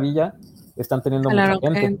Mujer Maravilla están teniendo mucha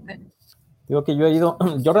gente. Digo que yo he ido,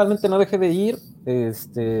 yo realmente no dejé de ir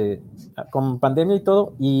con pandemia y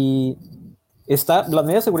todo, y las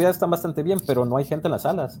medidas de seguridad están bastante bien, pero no hay gente en las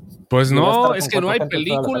salas. Pues no, es que no hay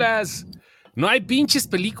películas. No hay pinches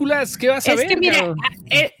películas. ¿Qué vas a ver? Es que mira,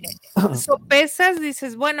 sopesas,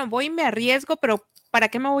 dices, bueno, voy y me arriesgo, pero ¿para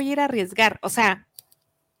qué me voy a ir a arriesgar? O sea,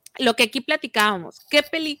 lo que aquí platicábamos, ¿qué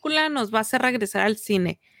película nos va a hacer regresar al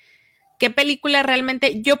cine? ¿Qué película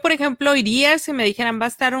realmente? Yo, por ejemplo, iría si me dijeran, va a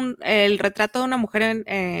estar el retrato de una mujer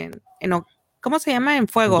en ¿cómo se llama? En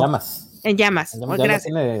fuego. En llamas.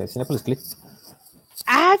 Gracias. Cinépolis Click.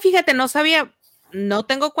 Fíjate, no sabía, no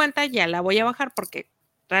tengo cuenta, ya la voy a bajar porque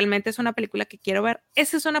realmente es una película que quiero ver.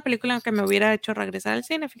 Esa es una película que me hubiera hecho regresar al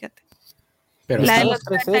cine, fíjate. Pero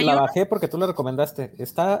la bajé porque tú la recomendaste.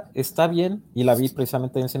 Está bien y la vi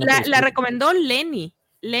precisamente en Cinépolis. La recomendó Lenny.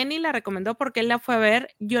 Lenny la recomendó porque él la fue a ver.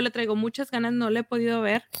 Yo le traigo muchas ganas, no la he podido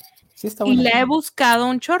ver. Sí, está buena. Y la he buscado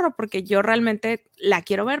un chorro porque yo realmente la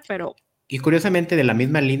quiero ver, pero... Y curiosamente, de la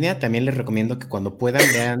misma línea, también les recomiendo que cuando puedan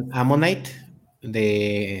vean Ammonite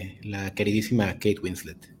de la queridísima Kate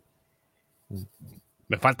Winslet.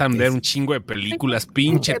 Me faltan ver un chingo de películas.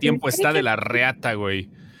 Pinche tiempo está de la reata,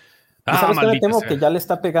 güey. ¿Sabes qué? Me temo que ya le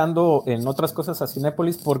está pegando en otras cosas a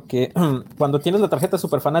Cinépolis porque cuando tienes la tarjeta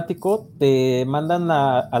Super Fanático te mandan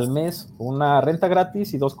al mes una renta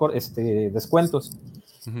gratis y 2 descuentos.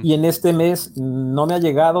 Y en este mes no me ha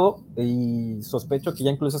llegado y sospecho que ya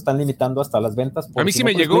incluso están limitando hasta las ventas. A mí sí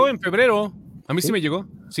me llegó en febrero. A mí sí me llegó.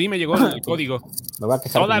 Sí, me llegó el código. Me voy a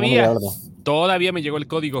quejar. Todavía me llegó el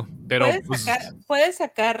código. Pero ¿Puedes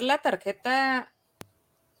sacar la tarjeta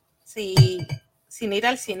sin ir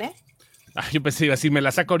al cine? Yo pensé iba a decir, me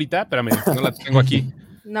la saco ahorita, espérame, no la tengo aquí.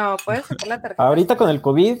 No, puedes sacar la tarjeta. Ahorita con el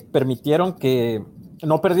COVID permitieron que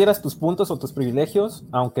no perdieras tus puntos o tus privilegios,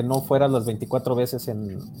 aunque no fueras las 24 veces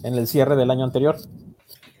en el cierre del año anterior.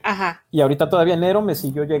 Ajá. Y ahorita todavía enero me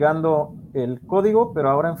siguió llegando el código, pero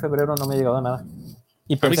ahora en febrero no me ha llegado nada.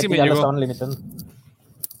 Y pensé que ya lo estaban limitando.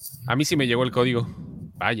 A mí sí me llegó el código.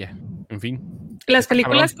 Vaya, en fin. Las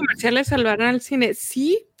películas comerciales salvarán al cine.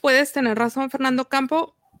 Sí, puedes tener razón, Fernando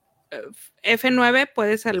Campo. F9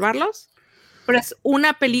 puede salvarlos, pero es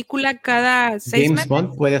una película cada 6 meses. James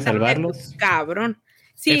Bond puede salvarlos. Cabrón.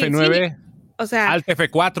 Sí, F9. Sí. O sea, Alt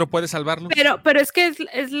F4 puede salvarlos. Pero es que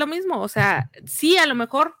es lo mismo. O sea, sí, a lo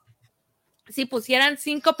mejor si pusieran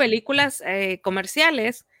 5 películas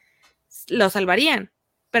comerciales, lo salvarían,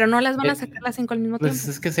 pero no las van a sacar las 5 al mismo tiempo.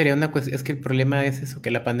 Es que sería una cuestión, es que el problema es eso, que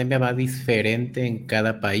la pandemia va diferente en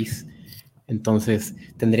cada país. Entonces,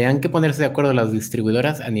 tendrían que ponerse de acuerdo las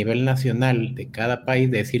distribuidoras a nivel nacional de cada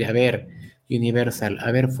país, de decir, a ver, Universal,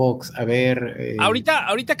 a ver, Fox, a ver... Ahorita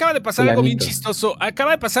acaba de pasar algo bien chistoso.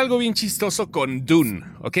 Acaba de pasar algo bien chistoso con Dune,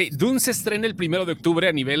 ¿ok? Dune se estrena el 1 de octubre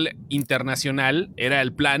a nivel internacional, era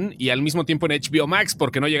el plan, y al mismo tiempo en HBO Max,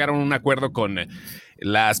 porque no llegaron a un acuerdo con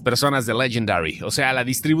las personas de Legendary. O sea, la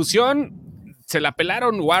distribución... Se la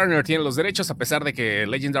pelaron, Warner tiene los derechos a pesar de que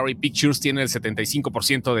Legendary Pictures tiene el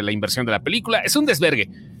 75% de la inversión de la película. Es un desvergue.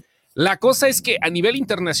 La cosa es que a nivel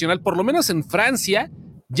internacional, por lo menos en Francia,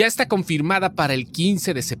 ya está confirmada para el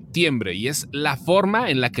 15 de septiembre y es la forma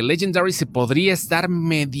en la que Legendary se podría estar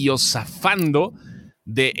medio zafando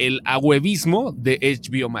del ahuevismo de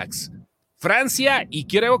HBO Max. Francia, y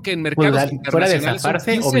creo que en mercados internacionales fuera de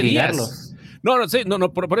zafarse, obligarlos.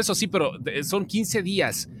 No, por eso sí, pero son 15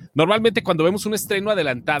 días. Normalmente cuando vemos un estreno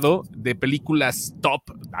adelantado de películas top,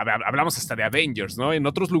 hablamos hasta de Avengers, ¿no? En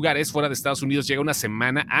otros lugares fuera de Estados Unidos llega una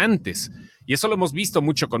semana antes. Y eso lo hemos visto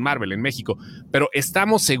mucho con Marvel en México. Pero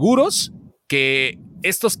estamos seguros que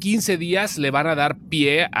estos 15 días le van a dar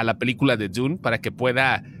pie a la película de Dune para que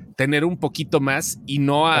pueda tener un poquito más y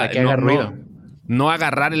no haga ruido. No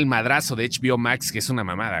agarrar el madrazo de HBO Max, que es una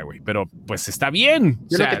mamada, güey. Pero pues está bien.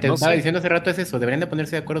 Yo lo que te estaba diciendo hace rato es eso. Deberían de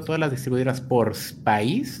ponerse de acuerdo todas las distribuidoras por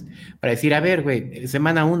país para decir, a ver, güey,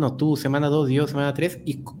 semana 1 tú, semana 2 yo, semana 3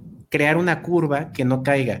 y crear una curva que no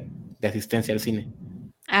caiga de asistencia al cine.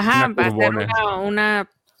 Ajá, va a ser una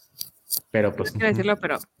pero pues... No quiero decirlo,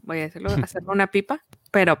 pero voy a hacerlo una pipa.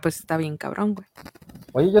 Pero pues está bien cabrón, güey.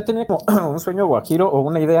 Oye, yo tenía como un sueño guajiro o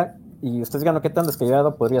una idea y ustedes digan qué tan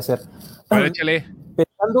descabellado podría ser. Pero échale.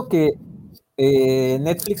 Pensando que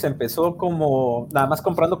Netflix empezó como nada más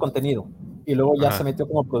comprando contenido y luego ya se metió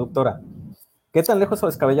como productora. ¿Qué tan lejos o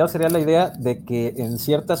descabellado sería la idea de que en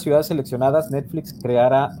ciertas ciudades seleccionadas Netflix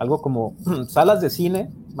creara algo como salas de cine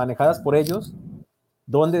manejadas por ellos,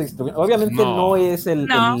 donde distribuyen? Obviamente no es el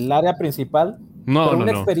área principal, pero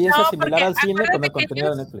una experiencia similar al cine con el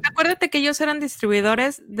contenido de Netflix. Acuérdate que ellos eran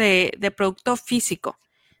distribuidores de producto físico.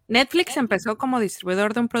 Netflix empezó como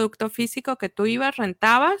distribuidor de un producto físico que tú ibas,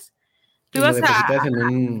 rentabas,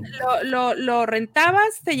 lo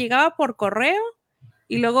rentabas, te llegaba por correo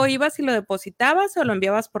y luego ibas y lo depositabas o lo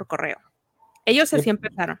enviabas por correo. Ellos así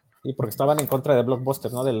empezaron. Y porque estaban en contra de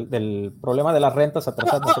Blockbuster, ¿no? Del problema de las rentas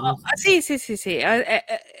atrasadas. Sí.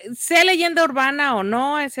 Sea leyenda urbana o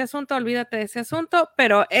no, ese asunto, olvídate de ese asunto,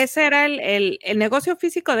 pero ese era el negocio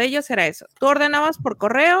físico de ellos, era eso. Tú ordenabas por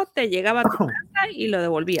correo, te llegaba a tu casa y lo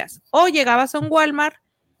devolvías. O llegabas a un Walmart,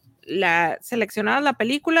 seleccionabas la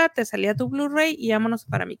película, te salía tu Blu-ray y vámonos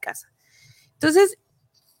para mi casa. Entonces,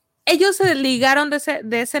 ellos se ligaron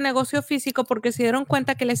de ese negocio físico porque se dieron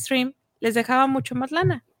cuenta que el stream les dejaba mucho más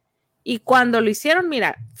lana. Y cuando lo hicieron,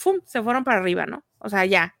 mira, ¡fum!, se fueron para arriba, ¿no? O sea,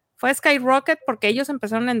 ya, fue Skyrocket porque ellos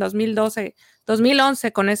empezaron en 2011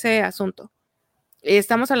 con ese asunto. Y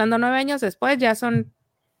estamos hablando 9 años después, ya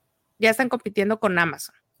están compitiendo con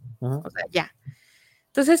Amazon. O sea, ya.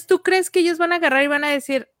 Entonces, ¿tú crees que ellos van a agarrar y van a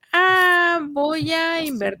decir, voy a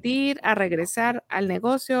invertir, a regresar al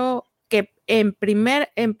negocio que en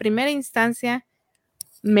primera instancia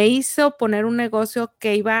me hizo poner un negocio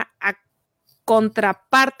que iba a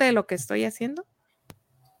contraparte de lo que estoy haciendo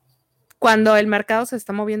cuando el mercado se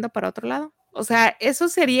está moviendo para otro lado? O sea, eso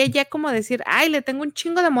sería ya como decir, le tengo un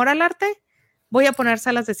chingo de amor al arte, voy a poner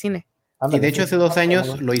salas de cine. Y de hecho hace 2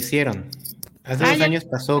 años lo hicieron. Hace 2 años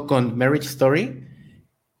pasó con Marriage Story,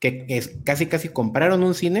 que casi compraron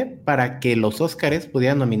un cine para que los Óscares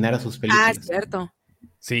pudieran nominar a sus películas. Cierto.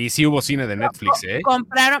 Sí hubo cine de Netflix,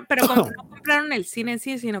 Compraron, pero no compraron el cine en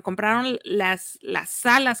sí, sino compraron las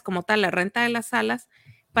salas como tal, la renta de las salas,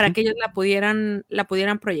 para que ellos la pudieran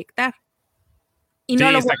proyectar. Y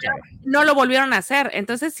no lo volvieron a hacer.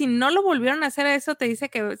 Entonces, si no lo volvieron a hacer, eso te dice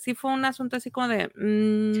que sí fue un asunto así como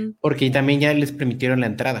de... Porque también ya les permitieron la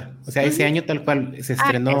entrada. O sea, ese año tal cual se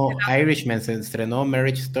estrenó Irishman, se estrenó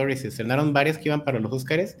Marriage Story, se estrenaron varias que iban para los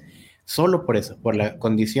Óscares, solo por eso, por la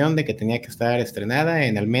condición de que tenía que estar estrenada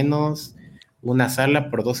en al menos una sala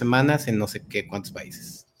por 2 semanas en no sé qué cuántos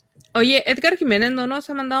países. Oye, Edgar Jiménez no nos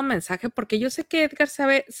ha mandado un mensaje porque yo sé que Edgar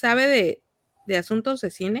sabe de asuntos de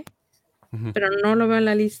cine, pero no lo veo en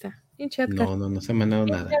la lista. No se ha mandado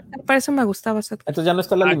nada. Para eso me gustaba. Entonces ya no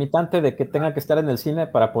está la limitante de que tenga que estar en el cine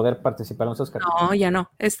para poder participar en los Oscars. No, ya no.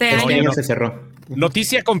 Este año se cerró.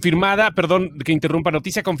 Noticia confirmada, perdón que interrumpa,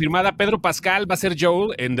 noticia confirmada, Pedro Pascal va a ser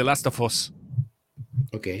Joel en The Last of Us.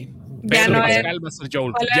 Ok. Pedro Pascal va a ser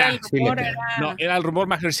Joel. Era el rumor.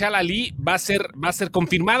 Mahershala Ali va a ser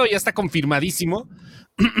confirmado, ya está confirmadísimo.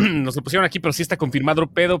 Nos lo pusieron aquí, pero sí está confirmado.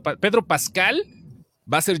 Pedro Pascal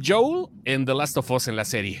va a ser Joel en The Last of Us en la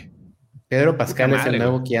serie. Pedro Pascal es el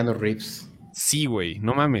nuevo Keanu Reeves. Sí, güey,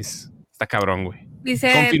 no mames. Está cabrón, güey. Dice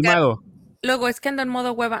confirmado. Edgar, luego es que ando en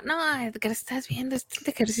modo hueva. No, Edgar, estás viendo este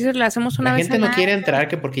ejercicio, lo hacemos una vez. La gente no quiere entrar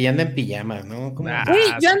que porque ya anda en pijamas, ¿no?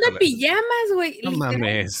 Yo ando en pijamas, güey. No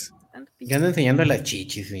mames. Ya ando enseñando las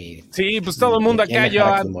chichis. Sí, pues todo el mundo acá. Yo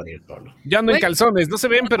ando en calzones. No se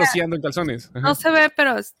ven, pero sí ando en calzones. Ajá. No se ve,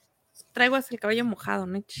 pero traigo hasta el cabello mojado,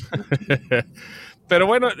 ¿no? Pero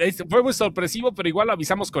bueno, fue muy sorpresivo, pero igual lo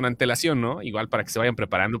avisamos con antelación, ¿no? Igual para que se vayan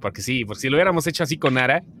preparando, porque sí, por si lo hubiéramos hecho así con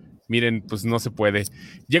Ara, miren, pues no se puede.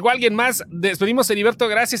 Llegó alguien más, despedimos a Heriberto,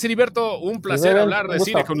 gracias Heriberto, un placer hablar de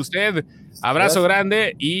cine con usted, abrazo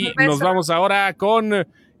grande y nos vamos ahora con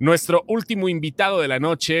nuestro último invitado de la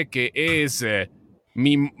noche, que es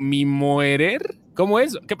Mimoerer. ¿Cómo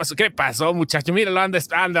es? ¿Qué pasó, muchacho? Míralo,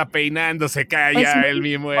 anda peinándose, calla, el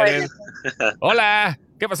mi muere. Hola,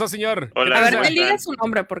 ¿qué pasó, señor? Hola, a ver, me diga su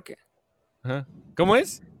nombre, ¿por qué? ¿Cómo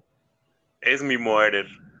es? Es mi muerer.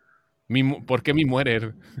 ¿Por qué mi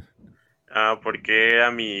muerer? Porque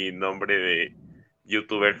era mi nombre de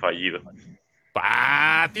youtuber fallido.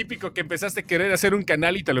 Típico que empezaste a querer hacer un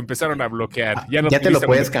canal y te lo empezaron a bloquear. Ya te lo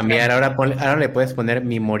puedes cambiar, ahora le puedes poner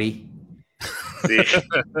mi morí. Sí.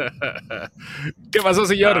 ¿Qué pasó,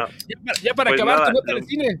 señor? Ya para pues acabar nada, tu nota de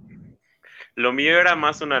cine. Lo mío era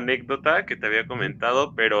más una anécdota que te había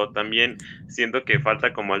comentado, pero también siento que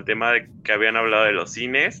falta como el tema de que habían hablado de los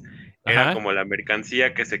cines. Era como la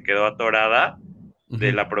mercancía que se quedó atorada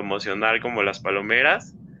de la promocional, como las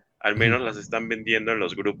palomeras. Al menos las están vendiendo en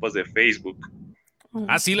los grupos de Facebook.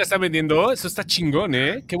 ¿Sí la están vendiendo? Eso está chingón,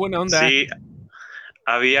 ¿eh? Qué buena onda. Sí,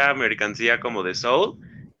 había mercancía como de Soul.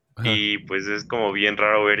 Y pues es como bien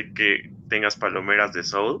raro ver que tengas palomeras de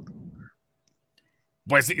Soul.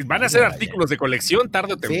 Pues van a ser artículos de colección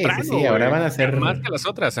tarde o temprano. Sí, ahora van a ser más que las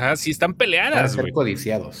otras. Sí, están peleadas. Van a ser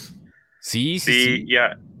codiciados. Sí.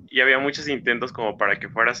 Y había muchos intentos como para que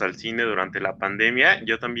fueras al cine durante la pandemia.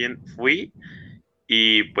 Yo también fui.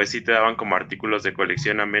 Y pues sí te daban como artículos de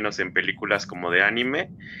colección, a menos en películas como de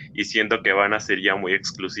anime. Y siento que van a ser ya muy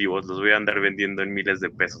exclusivos. Los voy a andar vendiendo en miles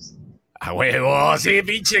de pesos. ¡A huevo! Sí,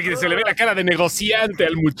 pinche, que se le ve la cara de negociante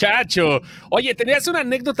al muchacho. Oye, tenías una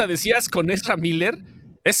anécdota, decías, con Ezra Miller.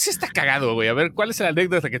 Ese está cagado, güey. A ver, ¿cuál es la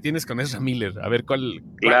anécdota que tienes con Ezra Miller? A ver,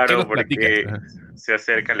 Claro, porque se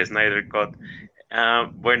acerca el Snyder Cut.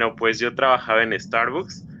 Bueno, pues yo trabajaba en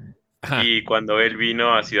Starbucks. Y cuando él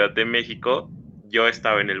vino a Ciudad de México, yo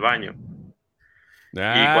estaba en el baño.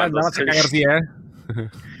 Y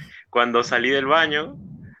cuando salí del baño,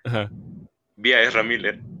 vi a Ezra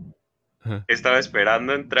Miller. Estaba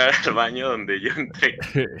esperando entrar al baño donde yo entré.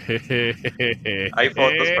 Hay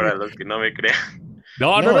fotos para los que no me crean.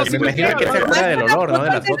 No, me imagino que se acuerda del olor, ¿no?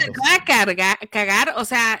 De las fotos. Cagar, o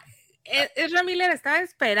sea, Ezra Miller estaba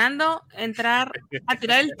esperando entrar a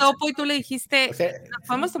tirar el topo y tú le dijiste, ¿nos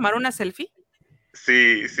podemos tomar una selfie?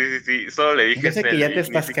 Sí, solo le dije yo sé que ya te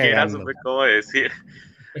estás cagando. Supe cómo decir.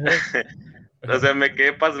 O sea, me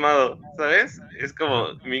quedé pasmado, ¿sabes? Es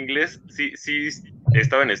como, mi inglés, sí,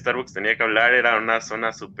 estaba en Starbucks, tenía que hablar, era una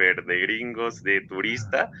zona súper de gringos, de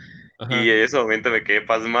turista, y en ese momento me quedé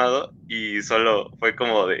pasmado, y solo fue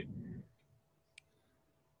como de,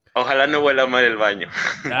 ojalá no huela mal el baño.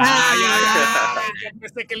 Ya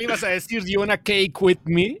pensé que le ibas a decir, you wanna cake with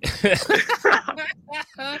me.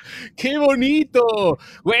 ¡Qué bonito!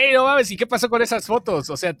 Güey, no mames, ¿y qué pasó con esas fotos?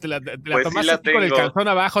 O sea, ¿te la pues tomaste sí con el calzón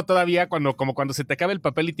abajo todavía como cuando se te acaba el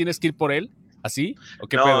papel y tienes que ir por él? ¿Así? ¿O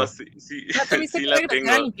qué pedo? Sí, sí la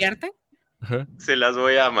tengo. ¿A limpiarte? Se las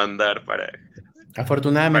voy a mandar para...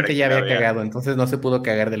 Afortunadamente ya había cagado, entonces no se pudo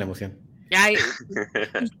cagar de la emoción. Ay,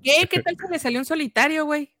 ¿qué tal que le salió un solitario,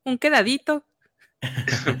 güey? Un quedadito.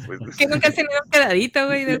 Pues, que nunca has tenido un quedadito,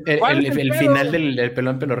 güey. El final del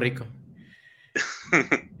pelón pelo rico.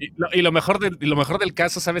 Y lo mejor del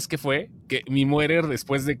caso, ¿sabes qué fue? Que mi muerer,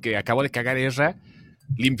 después de que acabó de cagar Ezra,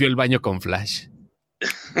 limpió el baño con Flash.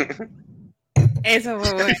 Eso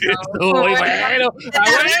fue bueno. Muy bueno.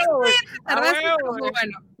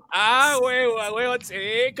 ¡A huevo! Sí,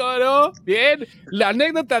 ¿no? Bien. La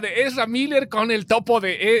anécdota de Ezra Miller con el topo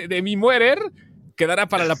de mi muerer quedará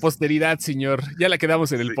para la posteridad, señor. Ya la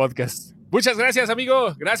quedamos en el podcast. Muchas gracias,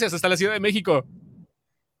 amigo. Gracias, hasta la Ciudad de México.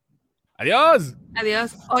 ¡Adiós!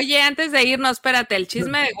 Adiós. Oye, antes de irnos, espérate, el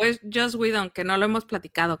chisme de Joss Whedon, que no lo hemos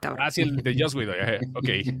platicado, cabrón. Sí, el de Joss Whedon, ok.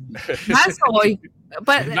 Más hoy.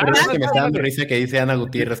 Pues, es que me está dando risa que dice Ana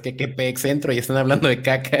Gutiérrez que qué excentro y están hablando de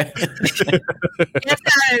caca.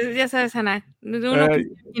 Ya sabes, Ana.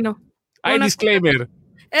 Hay disclaimer.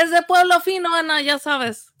 Es de pueblo fino, Ana, ya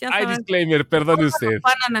sabes. Hay disclaimer, perdone usted.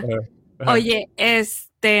 Oye,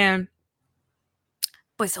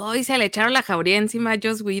 pues hoy se le echaron la jauría encima a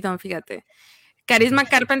Joss Whedon, fíjate. Charisma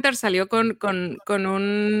Carpenter salió con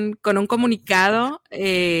un comunicado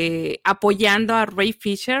apoyando a Ray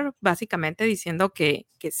Fisher, básicamente diciendo que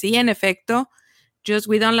sí, en efecto, Joss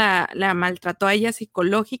Whedon la maltrató a ella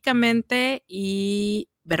psicológicamente y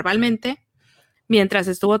verbalmente mientras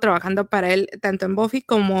estuvo trabajando para él, tanto en Buffy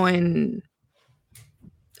como en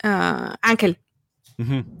Ángel.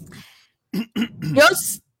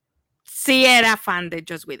 Joss sí era fan de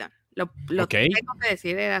Joss Whedon. Lo que tengo que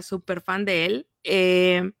decir, era súper fan de él.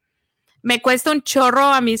 Me cuesta un chorro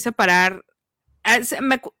a mí separar.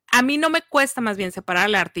 A mí no me cuesta más bien separar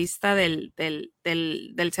al artista del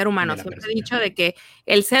ser humano. Siempre he dicho de que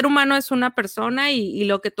el ser humano es una persona y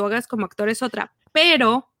lo que tú hagas como actor es otra.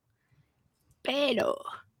 Pero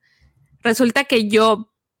resulta que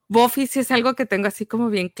Buffy sí es algo que tengo así como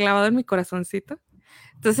bien clavado en mi corazoncito.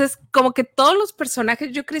 Entonces, como que todos los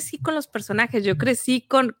personajes, yo crecí con los personajes, yo crecí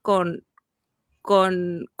con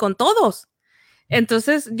todos.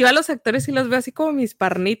 Entonces, yo a los actores sí los veo así como mis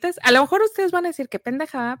parnitas. A lo mejor ustedes van a decir qué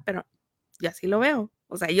pendejada, pero yo así lo veo.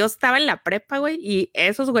 O sea, yo estaba en la prepa, güey, y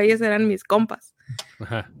esos güeyes eran mis compas.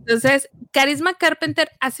 Ajá. Entonces, Charisma Carpenter,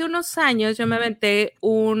 hace unos años yo me aventé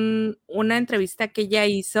una entrevista que ella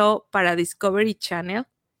hizo para Discovery Channel,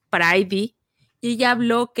 para ID, y ella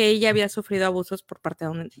habló que ella había sufrido abusos por parte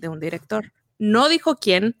de un director. No dijo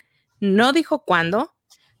quién, no dijo cuándo,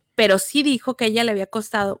 pero sí dijo que a ella le había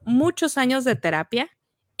costado muchos años de terapia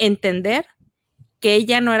entender que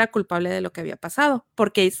ella no era culpable de lo que había pasado,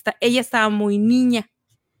 porque ella estaba muy niña.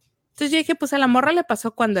 Entonces yo dije, pues a la morra le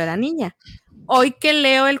pasó cuando era niña. Hoy que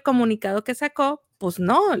leo el comunicado que sacó, pues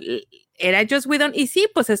no, era Joss Whedon. Y sí,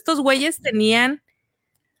 pues estos güeyes tenían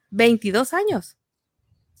 22 años.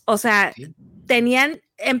 O sea, ¿sí? Tenían...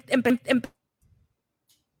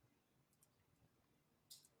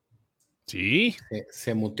 Sí.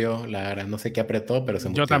 Se muteó Lara, no sé qué apretó, pero se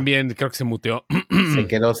muteó. Yo también creo que se muteó. Se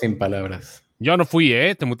quedó sin palabras. Yo no fui,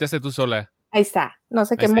 te muteaste tú sola. Ahí está, no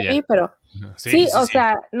sé qué moví, pero... Sí, o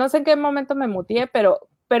sea, no sé en qué momento me muteé, pero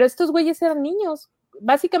estos güeyes eran niños.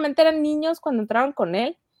 Básicamente eran niños cuando entraron con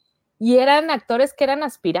él y eran actores que eran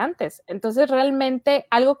aspirantes. Entonces, realmente,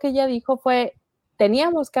 algo que ella dijo fue,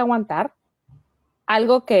 teníamos que aguantar.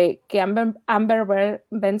 Algo que Amber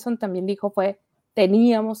Benson también dijo fue,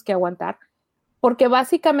 teníamos que aguantar. Porque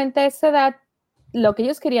básicamente a esa edad, lo que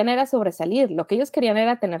ellos querían era sobresalir, lo que ellos querían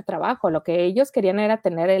era tener trabajo, lo que ellos querían era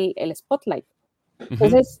tener el spotlight.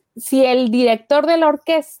 Entonces, si el director de la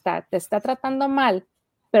orquesta te está tratando mal,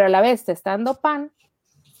 pero a la vez te está dando pan,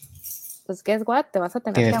 pues ¿qué es what? Te vas a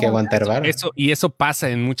tener que aguantar vara. Eso pasa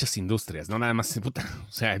en muchas industrias, no nada más, puta,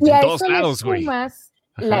 o sea, en todos lados, güey.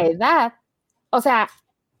 La edad, o sea,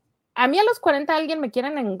 a mí a los 40 alguien me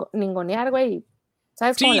quiere ningonear, güey.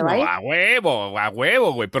 ¿Sabes cómo le va a ir? A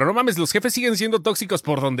huevo, güey. Pero no mames, los jefes siguen siendo tóxicos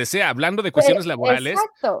por donde sea, hablando de cuestiones laborales.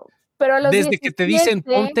 Exacto. Pero a los desde 17, que te dicen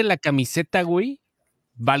ponte la camiseta, güey,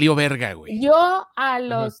 valió verga, güey. Yo a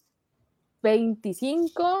los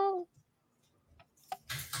 25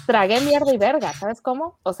 tragué mierda y verga, ¿sabes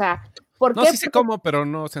cómo? O sea, ¿por qué? No, sí sé cómo, pero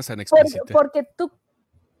no seas tan explícita. Porque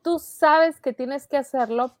tú sabes que tienes que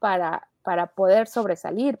hacerlo para poder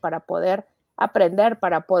sobresalir, para poder aprender,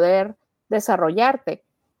 para poder desarrollarte.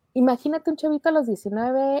 Imagínate un chavito a los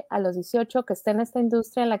 19, a los 18 que está en esta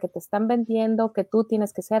industria en la que te están vendiendo que tú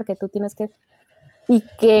tienes que ser, que tú tienes que... Y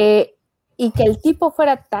que el tipo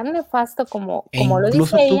fuera tan nefasto como lo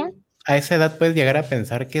dice ella. A esa edad puedes llegar a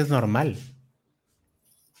pensar que es normal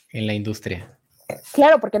en la industria.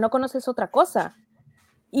 Claro, porque no conoces otra cosa.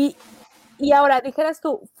 Y ahora, dijeras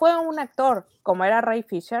tú, fue un actor como era Ray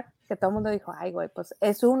Fisher, que todo el mundo dijo, ay, güey, pues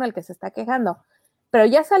es uno el que se está quejando. Pero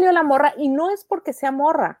ya salió la morra, y no es porque sea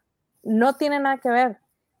morra, no tiene nada que ver,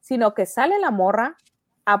 sino que sale la morra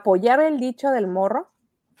a apoyar el dicho del morro,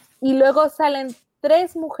 y luego salen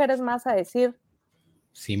 3 mujeres más a decir,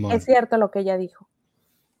 Simón, es cierto lo que ella dijo.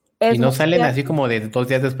 Y no salen cierto. Así como de 2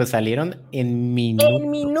 días después, salieron en minutos. En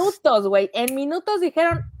minutos, güey, en minutos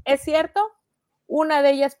dijeron, es cierto. Una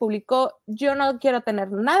de ellas publicó, yo no quiero tener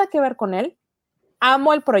nada que ver con él,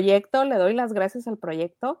 amo el proyecto, le doy las gracias al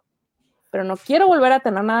proyecto, pero no quiero volver a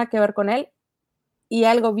tener nada que ver con él. Y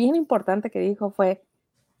algo bien importante que dijo fue,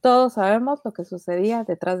 todos sabemos lo que sucedía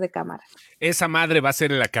detrás de cámara. Esa madre va a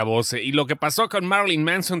ser el acabose. Y lo que pasó con Marilyn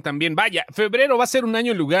Manson también, vaya, febrero va a ser un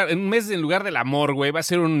mes en lugar del amor, güey, va a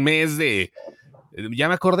ser un mes de... Ya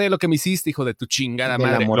me acordé de lo que me hiciste, hijo de tu chingada de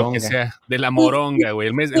madre, lo que sea, de la moronga, güey,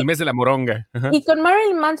 el mes de la moronga. Ajá. Y con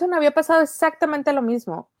Marilyn Manson había pasado exactamente lo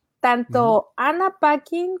mismo. Tanto Anna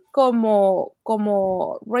Paquin como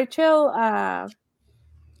Rachel,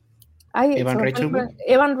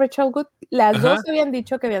 Evan Rachel Wood, las dos habían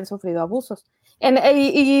dicho que habían sufrido abusos.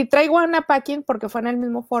 Y traigo a Anna Paquin porque fue en el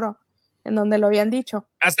mismo foro en donde lo habían dicho.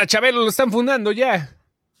 Hasta Chabelo lo están fundando ya.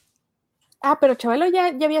 Ah, pero Chabelo ya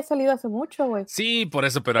había salido hace mucho, güey. Sí, por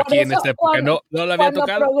eso, pero aquí en esta época no lo había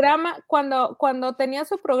tocado. Cuando tenía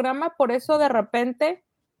su programa, por eso de repente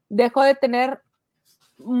dejó de tener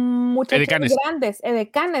muchachos grandes,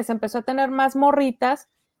 edecanes, empezó a tener más morritas,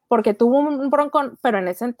 porque tuvo un broncón, pero en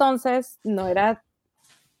ese entonces no era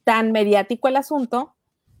tan mediático el asunto,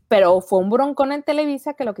 pero fue un broncón en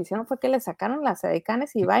Televisa que lo que hicieron fue que le sacaron las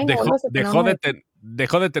edecanes y va y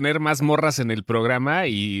dejó de tener más morras en el programa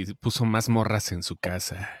y puso más morras en su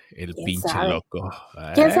casa, el pinche loco.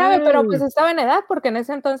 ¿Quién sabe? Pero pues estaba en edad, porque en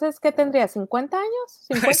ese entonces, ¿qué tendría? ¿50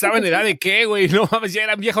 años? ¿Estaba en edad de qué, güey? No mames, ya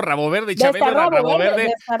era viejo rabo verde, Chabelo era rabo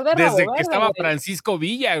verde desde que estaba Francisco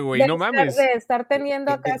Villa, güey, no mames. De estar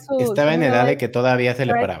teniendo acá Estaba en edad de que todavía se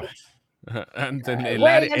le paraba.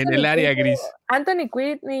 En el área gris. Anthony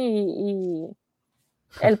Quinn y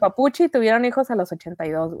el Papuchi tuvieron hijos a los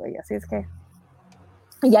 82, güey, así es que.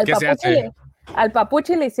 Y al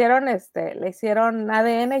Papuchi le hicieron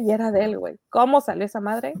ADN y era de él, güey. ¿Cómo salió esa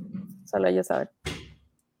madre? Solo ellos saben.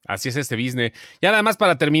 Así es este business. Y nada más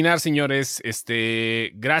para terminar, señores,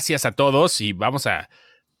 gracias a todos y voy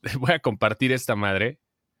a compartir esta madre.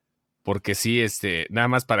 Porque sí, nada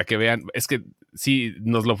más para que vean, es que sí,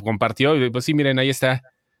 nos lo compartió, y pues sí, miren, ahí está,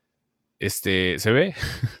 ¿se ve?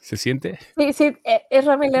 ¿Se siente? Sí,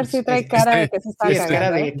 Ezra Miller sí trae cara de que se está cagando. Cara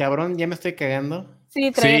de cabrón, ya me estoy cagando. Sí,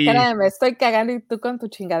 trae cara de me estoy cagando y tú con tus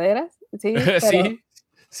chingaderas, sí, pero,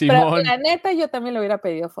 Simón. Pero la neta yo también le hubiera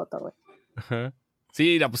pedido foto, güey. Ajá.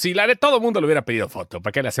 Sí, la de todo mundo le hubiera pedido foto,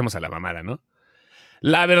 ¿para qué le hacemos a la mamada, no?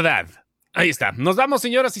 La verdad, ahí está, nos vamos,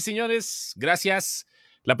 señoras y señores, gracias.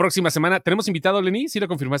 La próxima semana, ¿tenemos invitado, Lenny? ¿Sí lo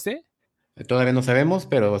confirmaste? Todavía no sabemos,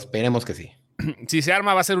 pero esperemos que sí. Si se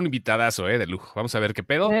arma, va a ser un invitadazo, de lujo. Vamos a ver qué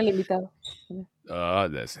pedo. El invitado.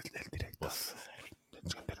 Es el director. Sí.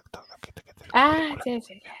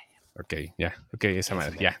 Ok, esa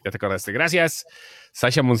madre, ya te acordaste. Gracias.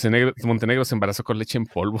 Sasha Montenegro se embarazó con leche en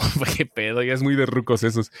polvo. Qué pedo, ya es muy de rucos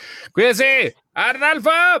esos. ¡Cuídense!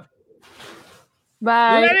 ¡Arnalfo!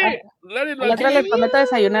 Bye. La otra le prometo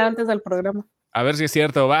desayunar antes del programa. A ver si es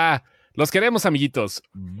cierto, va. Los queremos, amiguitos.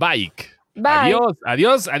 Bye. Bye.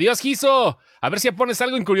 Adiós, Giso. A ver si pones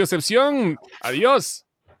algo en Curiocepción. Adiós.